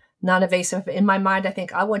the non-invasive? In my mind, I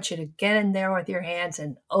think I want you to get in there with your hands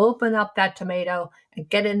and open up that tomato and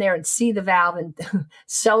get in there and see the valve and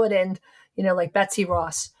sew it in, like Betsy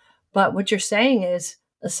Ross. But what you're saying is,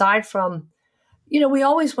 aside from, we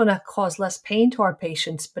always want to cause less pain to our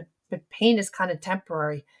patients, but pain is kind of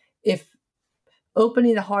temporary. If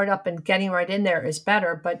opening the heart up and getting right in there is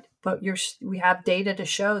better, but we have data to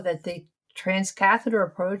show that the transcatheter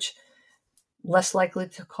approach less likely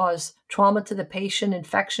to cause trauma to the patient,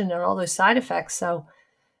 infection, and all those side effects. So,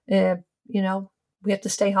 we have to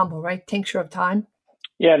stay humble, right? Tincture of time.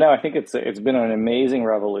 Yeah, no, I think it's been an amazing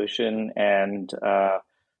revolution, and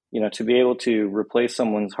to be able to replace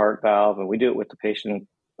someone's heart valve, and we do it with the patient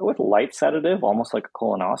with light sedative, almost like a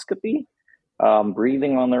colonoscopy,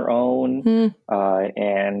 breathing on their own,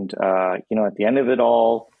 and at the end of it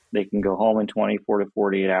all, they can go home in 24 to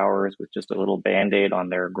 48 hours with just a little Band-Aid on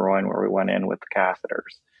their groin where we went in with the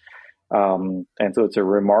catheters. And so it's a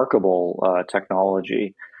remarkable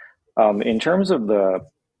technology. In terms of the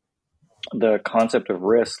concept of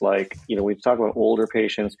risk, we've talked about older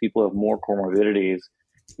patients, people who have more comorbidities.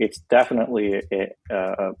 It's definitely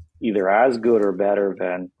either as good or better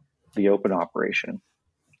than the open operation.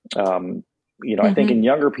 I think in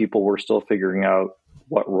younger people, we're still figuring out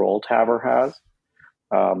what role TAVR has.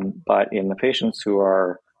 But in the patients who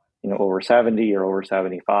are, over 70 or over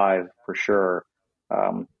 75, for sure,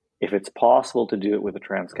 if it's possible to do it with a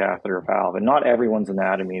transcatheter valve, and not everyone's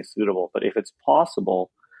anatomy is suitable, but if it's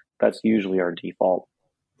possible, that's usually our default.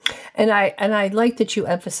 And I like that you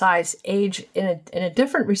emphasize age in a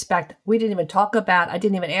different respect. I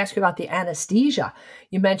didn't even ask you about the anesthesia.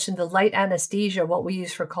 You mentioned the light anesthesia, what we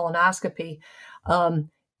use for colonoscopy,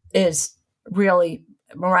 is really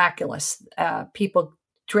miraculous. People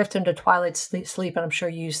drift into twilight sleep, and I'm sure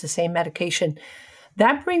you use the same medication.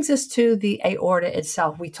 That brings us to the aorta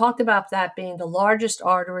itself. We talked about that being the largest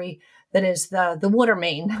artery that is the water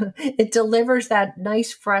main. It delivers that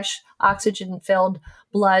nice, fresh, oxygen-filled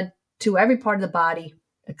blood to every part of the body.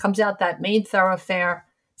 It comes out that main thoroughfare,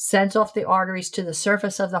 sends off the arteries to the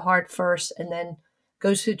surface of the heart first, and then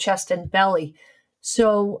goes through chest and belly.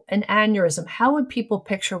 So an aneurysm, how would people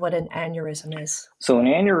picture what an aneurysm is? So an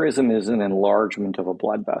aneurysm is an enlargement of a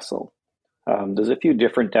blood vessel. There's a few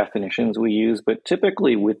different definitions we use, but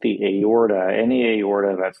typically with the aorta, any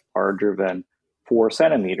aorta that's larger than 4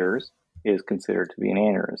 centimeters is considered to be an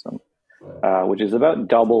aneurysm, which is about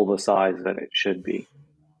double the size that it should be.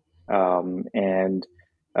 The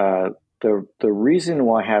reason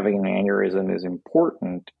why having an aneurysm is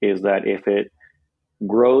important is that if it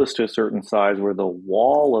grows to a certain size where the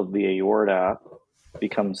wall of the aorta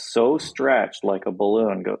becomes so stretched like a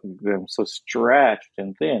balloon, so stretched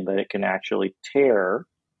and thin that it can actually tear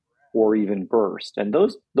or even burst. And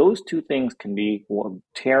those two things can be,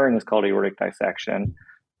 tearing is called aortic dissection,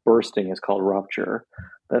 bursting is called rupture,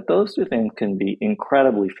 that those two things can be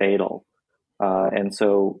incredibly fatal. And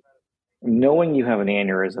so knowing you have an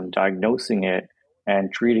aneurysm, diagnosing it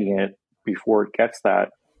and treating it before it gets that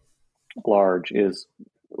large is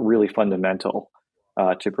really fundamental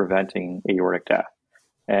to preventing aortic death.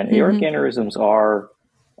 And aortic aneurysms are,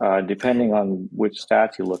 depending on which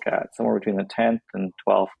stats you look at, somewhere between the 10th and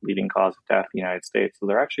 12th leading cause of death in the United States. So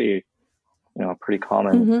they're actually, pretty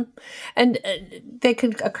common. And they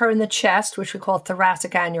can occur in the chest, which we call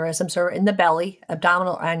thoracic aneurysms, or in the belly,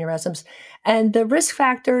 abdominal aneurysms. And the risk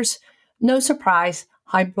factors, no surprise,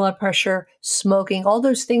 high blood pressure, smoking, all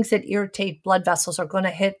those things that irritate blood vessels are going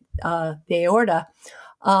to hit the aorta.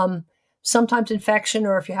 Sometimes infection,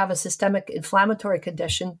 or if you have a systemic inflammatory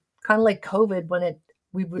condition, kind of like COVID, when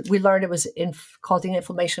we learned it was causing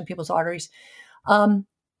inflammation in people's arteries.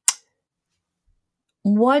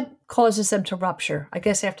 What causes them to rupture? I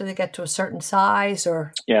guess after they get to a certain size,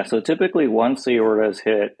 or? Yeah, so typically once the aorta is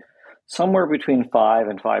hit somewhere between 5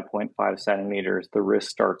 and 5.5 centimeters, the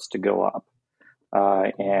risk starts to go up.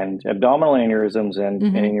 And abdominal aneurysms and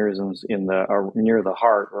aneurysms near the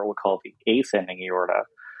heart, or what we call the ascending aorta,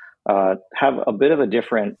 have a bit of a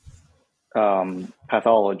different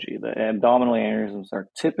pathology. The abdominal aneurysms are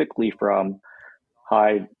typically from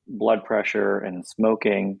high blood pressure and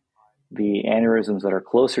smoking. The aneurysms that are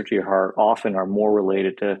closer to your heart often are more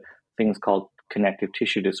related to things called connective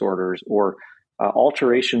tissue disorders, or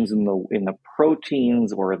alterations in the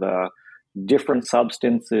proteins or the different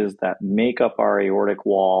substances that make up our aortic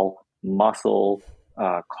wall, muscle,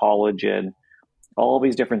 collagen, all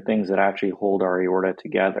these different things that actually hold our aorta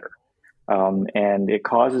together. And it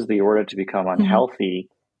causes the aorta to become unhealthy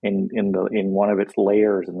in one of its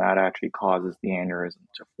layers, and that actually causes the aneurysm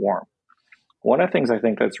to form. One of the things I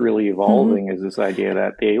think that's really evolving is this idea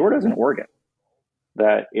that the aorta is an organ,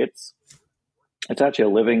 that it's actually a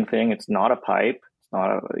living thing. It's not a pipe.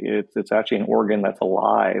 It's actually an organ that's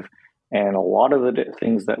alive. And a lot of the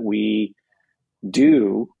things that we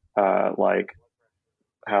do, like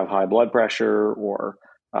have high blood pressure or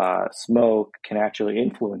smoke, can actually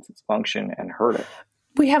influence its function and hurt it.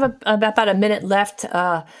 We have about a minute left,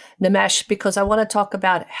 Nimesh, because I want to talk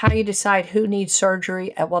about how you decide who needs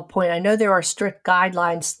surgery at what point. I know there are strict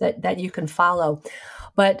guidelines that you can follow,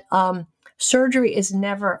 but Surgery is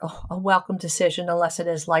never a welcome decision unless it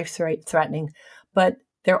is life-threatening. But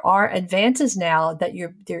there are advances now that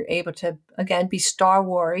you're able to, again, be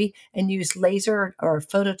star-worry and use laser or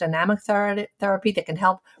photodynamic therapy that can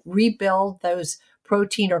help rebuild those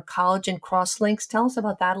protein or collagen crosslinks. Tell us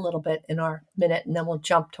about that a little bit in our minute, and then we'll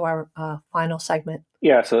jump to our final segment.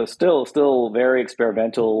 Yeah, so still very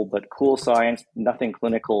experimental, but cool science, nothing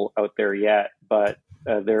clinical out there yet. But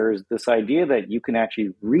there's this idea that you can actually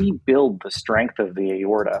rebuild the strength of the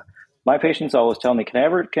aorta. My patients always tell me, can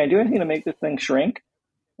I do anything to make this thing shrink?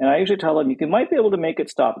 And I usually tell them, you might be able to make it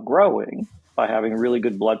stop growing by having really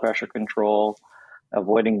good blood pressure control,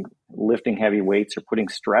 avoiding lifting heavy weights or putting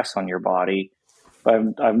stress on your body.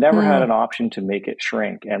 But I've never had an option to make it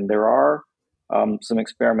shrink. And there are some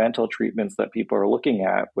experimental treatments that people are looking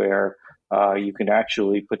at where you can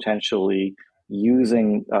actually potentially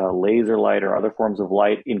using laser light or other forms of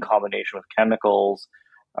light in combination with chemicals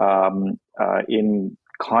in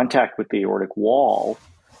contact with the aortic wall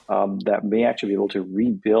that may actually be able to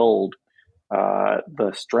rebuild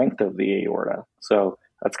the strength of the aorta. So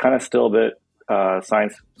that's kind of still a bit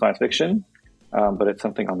science fiction, but it's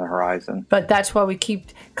something on the horizon. But that's why we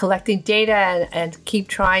keep collecting data and keep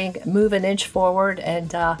trying, move an inch forward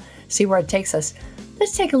and see where it takes us.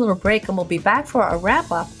 Let's take a little break and we'll be back for a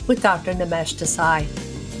wrap-up with Dr. Nimesh Desai.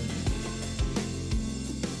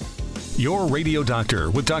 Your Radio Doctor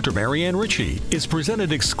with Dr. Marianne Ritchie is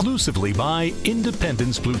presented exclusively by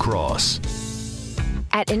Independence Blue Cross.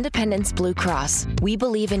 At Independence Blue Cross, we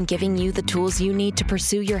believe in giving you the tools you need to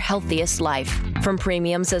pursue your healthiest life. From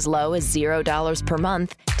premiums as low as $0 per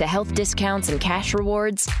month to health discounts and cash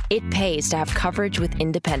rewards, it pays to have coverage with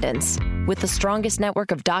Independence. With the strongest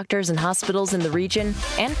network of doctors and hospitals in the region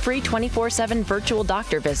and free 24/7 virtual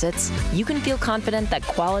doctor visits, you can feel confident that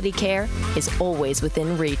quality care is always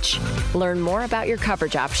within reach. Learn more about your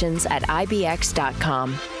coverage options at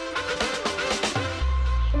ibx.com.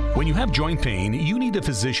 When you have joint pain, you need a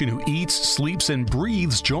physician who eats, sleeps, and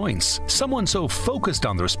breathes joints. Someone so focused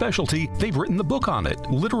on their specialty, they've written the book on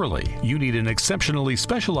it, literally. You need an exceptionally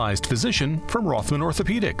specialized physician from Rothman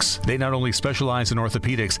Orthopedics. They not only specialize in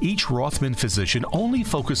orthopedics, each Rothman physician only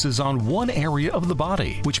focuses on one area of the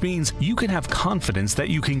body, which means you can have confidence that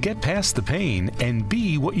you can get past the pain and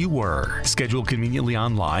be what you were. Schedule conveniently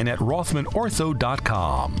online at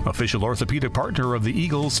rothmanortho.com. Official orthopedic partner of the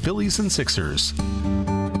Eagles, Phillies, and Sixers.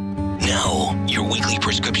 Now, your weekly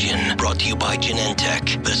prescription brought to you by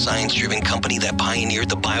Genentech, the science-driven company that pioneered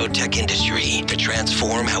the biotech industry to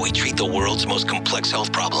transform how we treat the world's most complex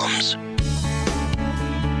health problems.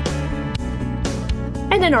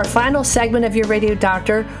 And in our final segment of Your Radio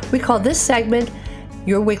Doctor, we call this segment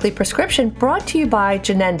Your Weekly Prescription, brought to you by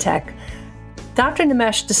Genentech. Dr.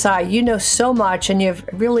 Nimesh Desai, you know so much and you've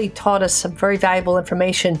really taught us some very valuable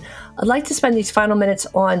information. I'd like to spend these final minutes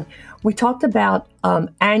on, we talked about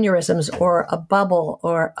aneurysms or a bubble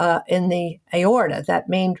or in the aorta, that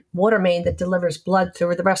main water main that delivers blood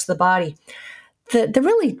through the rest of the body. The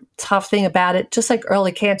really tough thing about it, just like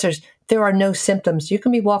early cancers, there are no symptoms. You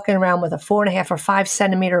can be walking around with a 4.5 or 5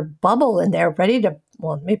 centimeter bubble in there ready to,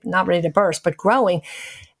 well, maybe not ready to burst, but growing.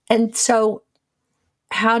 And so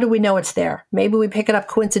how do we know it's there? Maybe we pick it up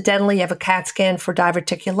coincidentally, you have a CAT scan for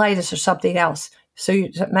diverticulitis or something else. So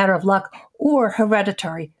it's a matter of luck or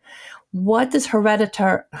hereditary. What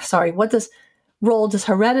role does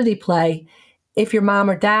heredity play if your mom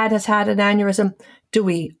or dad has had an aneurysm?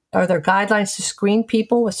 Are there guidelines to screen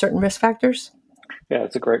people with certain risk factors? Yeah,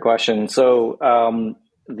 it's a great question. So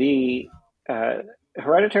the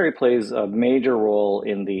hereditary plays a major role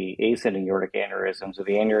in the ascending aortic aneurysms or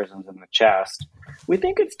the aneurysms in the chest. We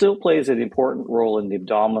think it still plays an important role in the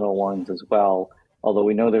abdominal ones as well, although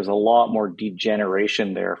we know there's a lot more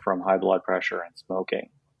degeneration there from high blood pressure and smoking.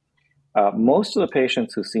 Most of the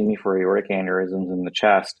patients who see me for aortic aneurysms in the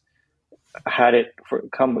chest had it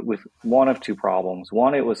come with one of two problems.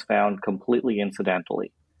 One, it was found completely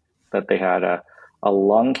incidentally, that they had a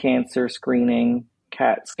lung cancer screening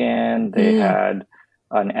CAT scan, they had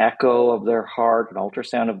an echo of their heart, an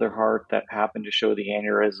ultrasound of their heart that happened to show the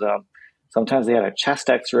aneurysm. Sometimes they had a chest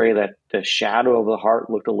x-ray that the shadow of the heart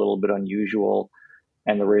looked a little bit unusual,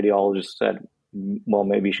 and the radiologist said, well,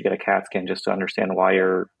 maybe you should get a CAT scan just to understand why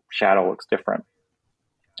your shadow looks different.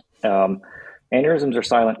 Aneurysms are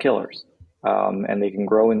silent killers, and they can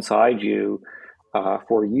grow inside you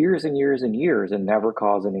for years and years and years and never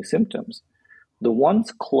cause any symptoms. The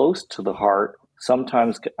ones close to the heart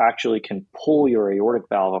sometimes actually can pull your aortic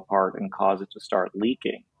valve apart and cause it to start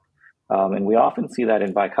leaking. And we often see that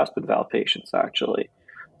in bicuspid valve patients, actually.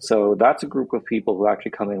 So that's a group of people who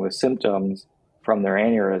actually come in with symptoms from their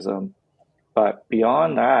aneurysm. But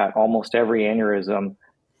beyond that, almost every aneurysm,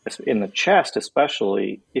 in the chest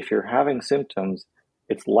especially, if you're having symptoms,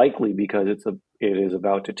 it's likely because it is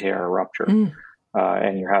about to tear or rupture,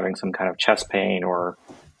 and you're having some kind of chest pain or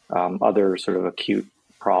other sort of acute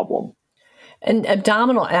problem. An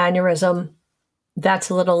abdominal aneurysm, that's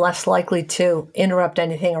a little less likely to interrupt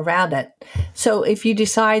anything around it. So if you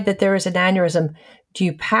decide that there is an aneurysm, do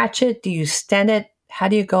you patch it? Do you stent it? How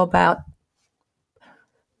do you go about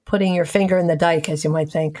putting your finger in the dike, as you might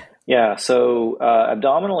think? Yeah, so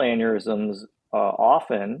abdominal aneurysms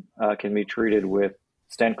often can be treated with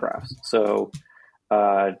stent grafts. So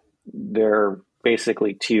they're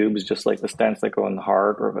basically tubes, just like the stents that go in the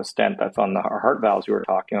heart, or the stent that's on the heart valves we were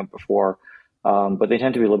talking about before. But they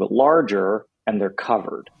tend to be a little bit larger, and they're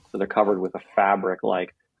covered. So they're covered with a fabric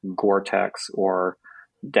like Gore-Tex or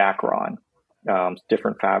Dacron,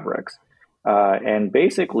 different fabrics. And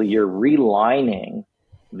basically, you're relining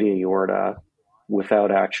the aorta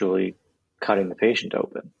without actually cutting the patient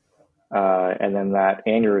open. And then that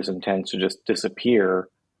aneurysm tends to just disappear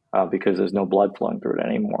because there's no blood flowing through it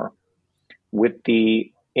anymore. With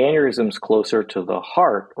the aneurysms closer to the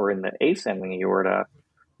heart or in the ascending aorta,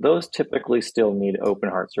 those typically still need open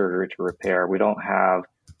heart surgery to repair. We don't have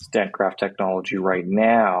stent graft technology right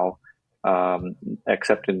now,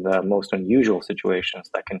 except in the most unusual situations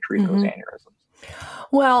that can treat those aneurysms.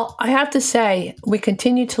 Well, I have to say, we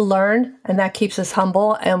continue to learn, and that keeps us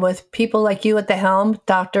humble. And with people like you at the helm,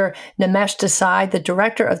 Dr. Nimesh Desai, the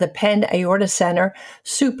director of the Penn Aorta Center,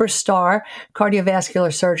 superstar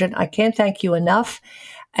cardiovascular surgeon, I can't thank you enough.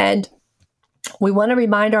 And we want to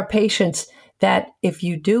remind our patients that if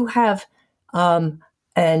you do have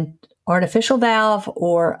an artificial valve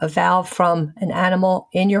or a valve from an animal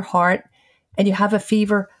in your heart and you have a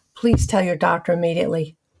fever, please tell your doctor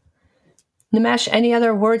immediately. Nimesh, any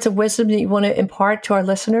other words of wisdom that you want to impart to our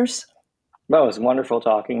listeners? Well, it's wonderful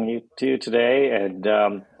talking to you today. And,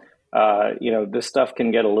 this stuff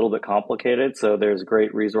can get a little bit complicated. So there's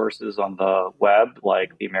great resources on the web,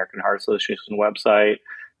 like the American Heart Association website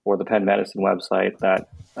or the Penn Medicine website that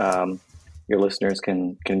your listeners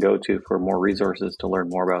can go to for more resources to learn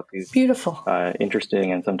more about these beautiful,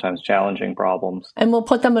 interesting and sometimes challenging problems. And we'll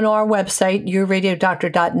put them on our website,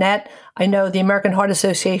 yourradiodoctor.net. I know the American Heart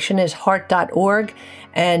Association is heart.org,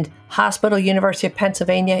 and Hospital University of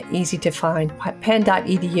Pennsylvania, easy to find.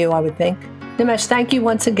 Penn.edu, I would think. Nimesh, thank you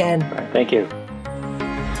once again. Right, thank you.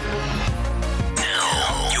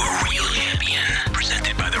 Now, your real champion,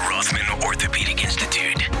 presented by the Rothman Orthopedic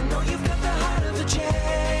Institute.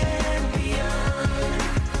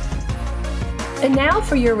 And now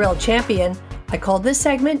for your real champion, I call this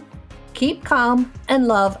segment, Keep Calm and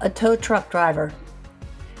Love a Tow Truck Driver.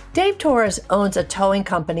 Dave Torres owns a towing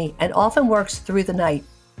company and often works through the night.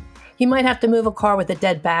 He might have to move a car with a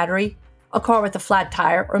dead battery, a car with a flat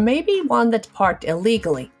tire, or maybe one that's parked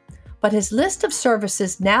illegally. But his list of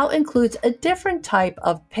services now includes a different type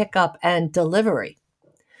of pickup and delivery.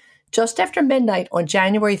 Just after midnight on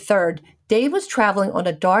January 3rd, Dave was traveling on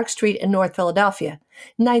a dark street in North Philadelphia,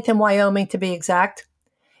 9th and Wyoming to be exact.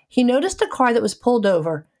 He noticed a car that was pulled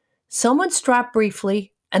over. Someone stopped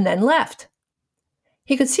briefly and then left.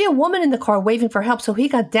 He could see a woman in the car waving for help, so he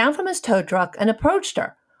got down from his tow truck and approached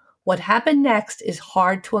her. What happened next is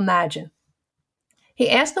hard to imagine. He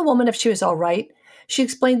asked the woman if she was all right. She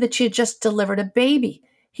explained that she had just delivered a baby.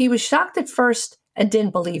 He was shocked at first and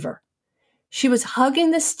didn't believe her. She was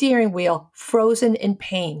hugging the steering wheel, frozen in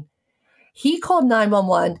pain. He called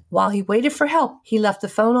 911. While he waited for help, he left the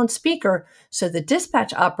phone on speaker so the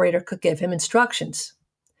dispatch operator could give him instructions.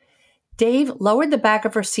 Dave lowered the back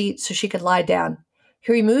of her seat so she could lie down.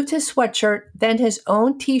 He removed his sweatshirt, then his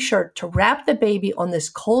own T-shirt to wrap the baby on this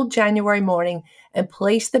cold January morning and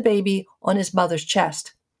place the baby on his mother's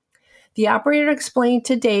chest. The operator explained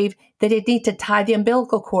to Dave that he'd need to tie the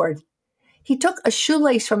umbilical cord. He took a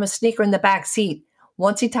shoelace from a sneaker in the back seat.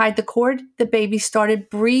 Once he tied the cord, the baby started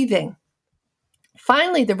breathing.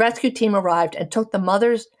 Finally, the rescue team arrived and took the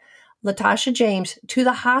mother's, Latasha James, to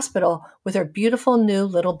the hospital with her beautiful new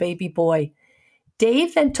little baby boy.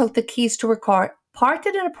 Dave then took the keys to her car, parked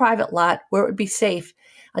it in a private lot where it would be safe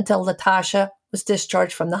until Latasha was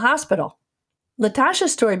discharged from the hospital.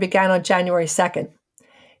 Latasha's story began on January 2nd.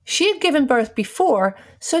 She had given birth before,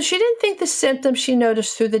 so she didn't think the symptoms she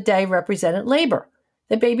noticed through the day represented labor.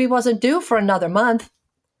 The baby wasn't due for another month.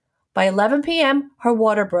 By 11 p.m., her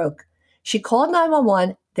water broke. She called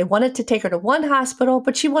 911. They wanted to take her to one hospital,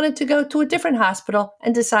 but she wanted to go to a different hospital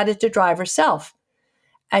and decided to drive herself.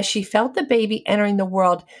 As she felt the baby entering the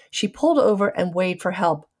world, she pulled over and waved for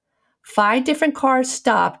help. 5 different cars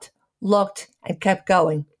stopped, looked, and kept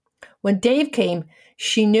going. When Dave came,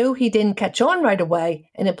 She knew he didn't catch on right away,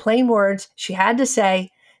 and in plain words, she had to say,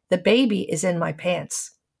 "The baby is in my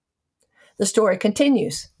pants." The story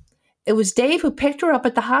continues. It was Dave who picked her up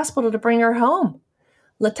at the hospital to bring her home.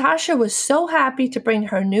 Latasha was so happy to bring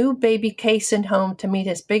her new baby Kaysen home to meet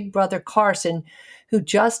his big brother Carson, who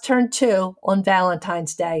just turned 2 on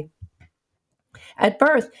Valentine's Day. At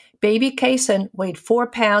birth, baby Kaysen weighed 4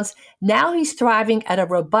 pounds. Now he's thriving at a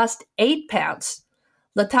robust 8 pounds.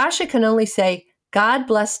 Latasha can only say, "God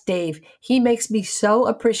bless Dave. He makes me so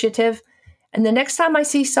appreciative. And the next time I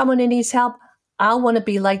see someone who needs help, I'll want to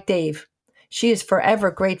be like Dave." She is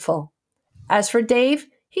forever grateful. As for Dave,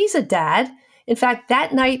 he's a dad. In fact,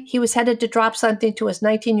 that night he was headed to drop something to his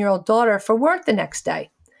 19-year-old daughter for work the next day.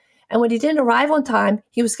 And when he didn't arrive on time,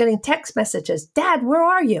 he was getting text messages. "Dad, where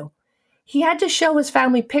are you?" He had to show his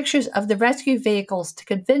family pictures of the rescue vehicles to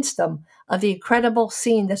convince them of the incredible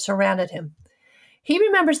scene that surrounded him. He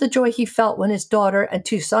remembers the joy he felt when his daughter and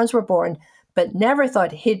 2 sons were born, but never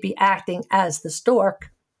thought he'd be acting as the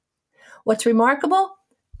stork. What's remarkable?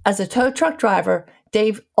 As a tow truck driver,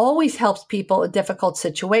 Dave always helps people in difficult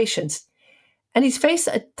situations. And he's faced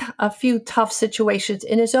a few tough situations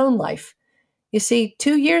in his own life. You see,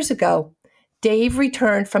 2 years ago, Dave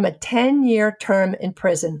returned from a 10-year term in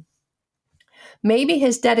prison. Maybe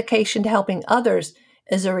his dedication to helping others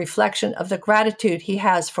is a reflection of the gratitude he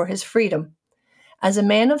has for his freedom. As a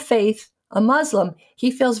man of faith, a Muslim,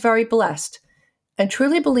 he feels very blessed and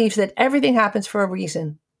truly believes that everything happens for a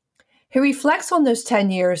reason. He reflects on those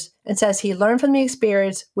 10 years and says he learned from the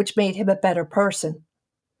experience, which made him a better person.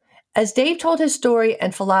 As Dave told his story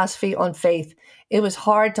and philosophy on faith, it was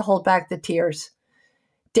hard to hold back the tears.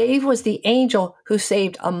 Dave was the angel who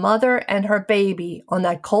saved a mother and her baby on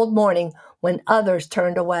that cold morning when others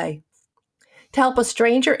turned away. To help a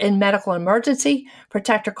stranger in medical emergency,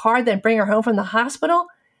 protect her car, then bring her home from the hospital,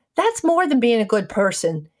 that's more than being a good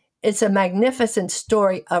person. It's a magnificent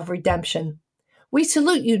story of redemption. We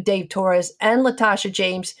salute you, Dave Torres and Latasha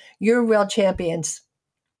James. You're real champions.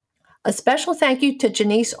 A special thank you to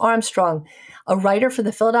Janice Armstrong, a writer for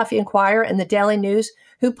the Philadelphia Inquirer and the Daily News,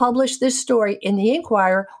 who published this story in the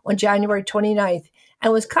Inquirer on January 29th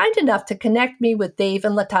and was kind enough to connect me with Dave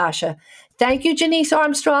and Latasha. Thank you, Janice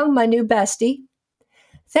Armstrong, my new bestie.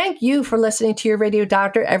 Thank you for listening to Your Radio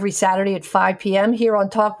Doctor every Saturday at 5 p.m. here on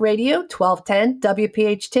Talk Radio 1210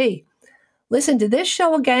 WPHT. Listen to this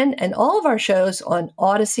show again and all of our shows on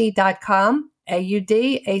Audacy.com,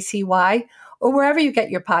 AUDACY, or wherever you get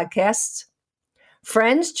your podcasts.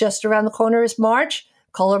 Friends, just around the corner is March,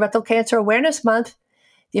 Colorectal Cancer Awareness Month.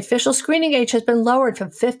 The official screening age has been lowered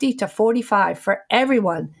from 50 to 45 for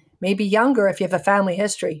everyone, maybe younger if you have a family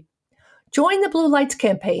history. Join the Blue Lights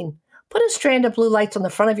campaign. Put a strand of blue lights on the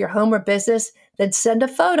front of your home or business, then send a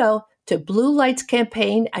photo to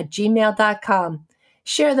bluelightscampaign@gmail.com.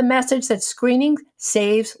 Share the message that screening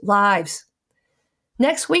saves lives.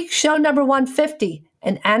 Next week, show number 150,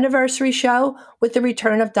 an anniversary show with the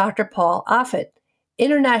return of Dr. Paul Offit,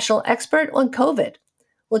 international expert on COVID.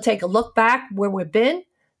 We'll take a look back where we've been,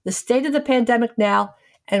 the state of the pandemic now,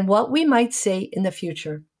 and what we might see in the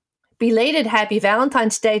future. Belated Happy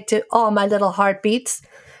Valentine's Day to all my little heartbeats.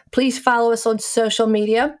 Please follow us on social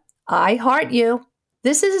media. I heart you.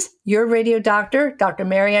 This is Your Radio Doctor, Dr.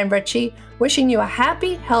 Marianne Ritchie, wishing you a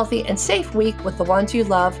happy, healthy, and safe week with the ones you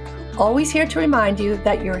love. Always here to remind you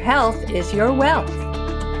that your health is your wealth.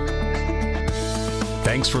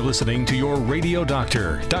 Thanks for listening to Your Radio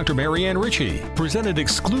Doctor, Dr. Marianne Ritchie, presented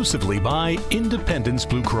exclusively by Independence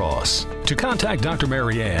Blue Cross. To contact Dr.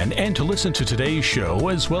 Marianne and to listen to today's show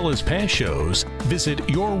as well as past shows, visit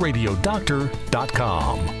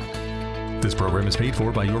yourradiodoctor.com. This program is paid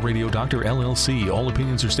for by Your Radio Doctor, LLC. All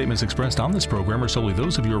opinions or statements expressed on this program are solely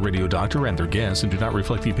those of Your Radio Doctor and their guests and do not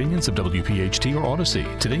reflect the opinions of WPHT or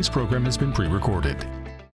Audacy. Today's program has been pre-recorded.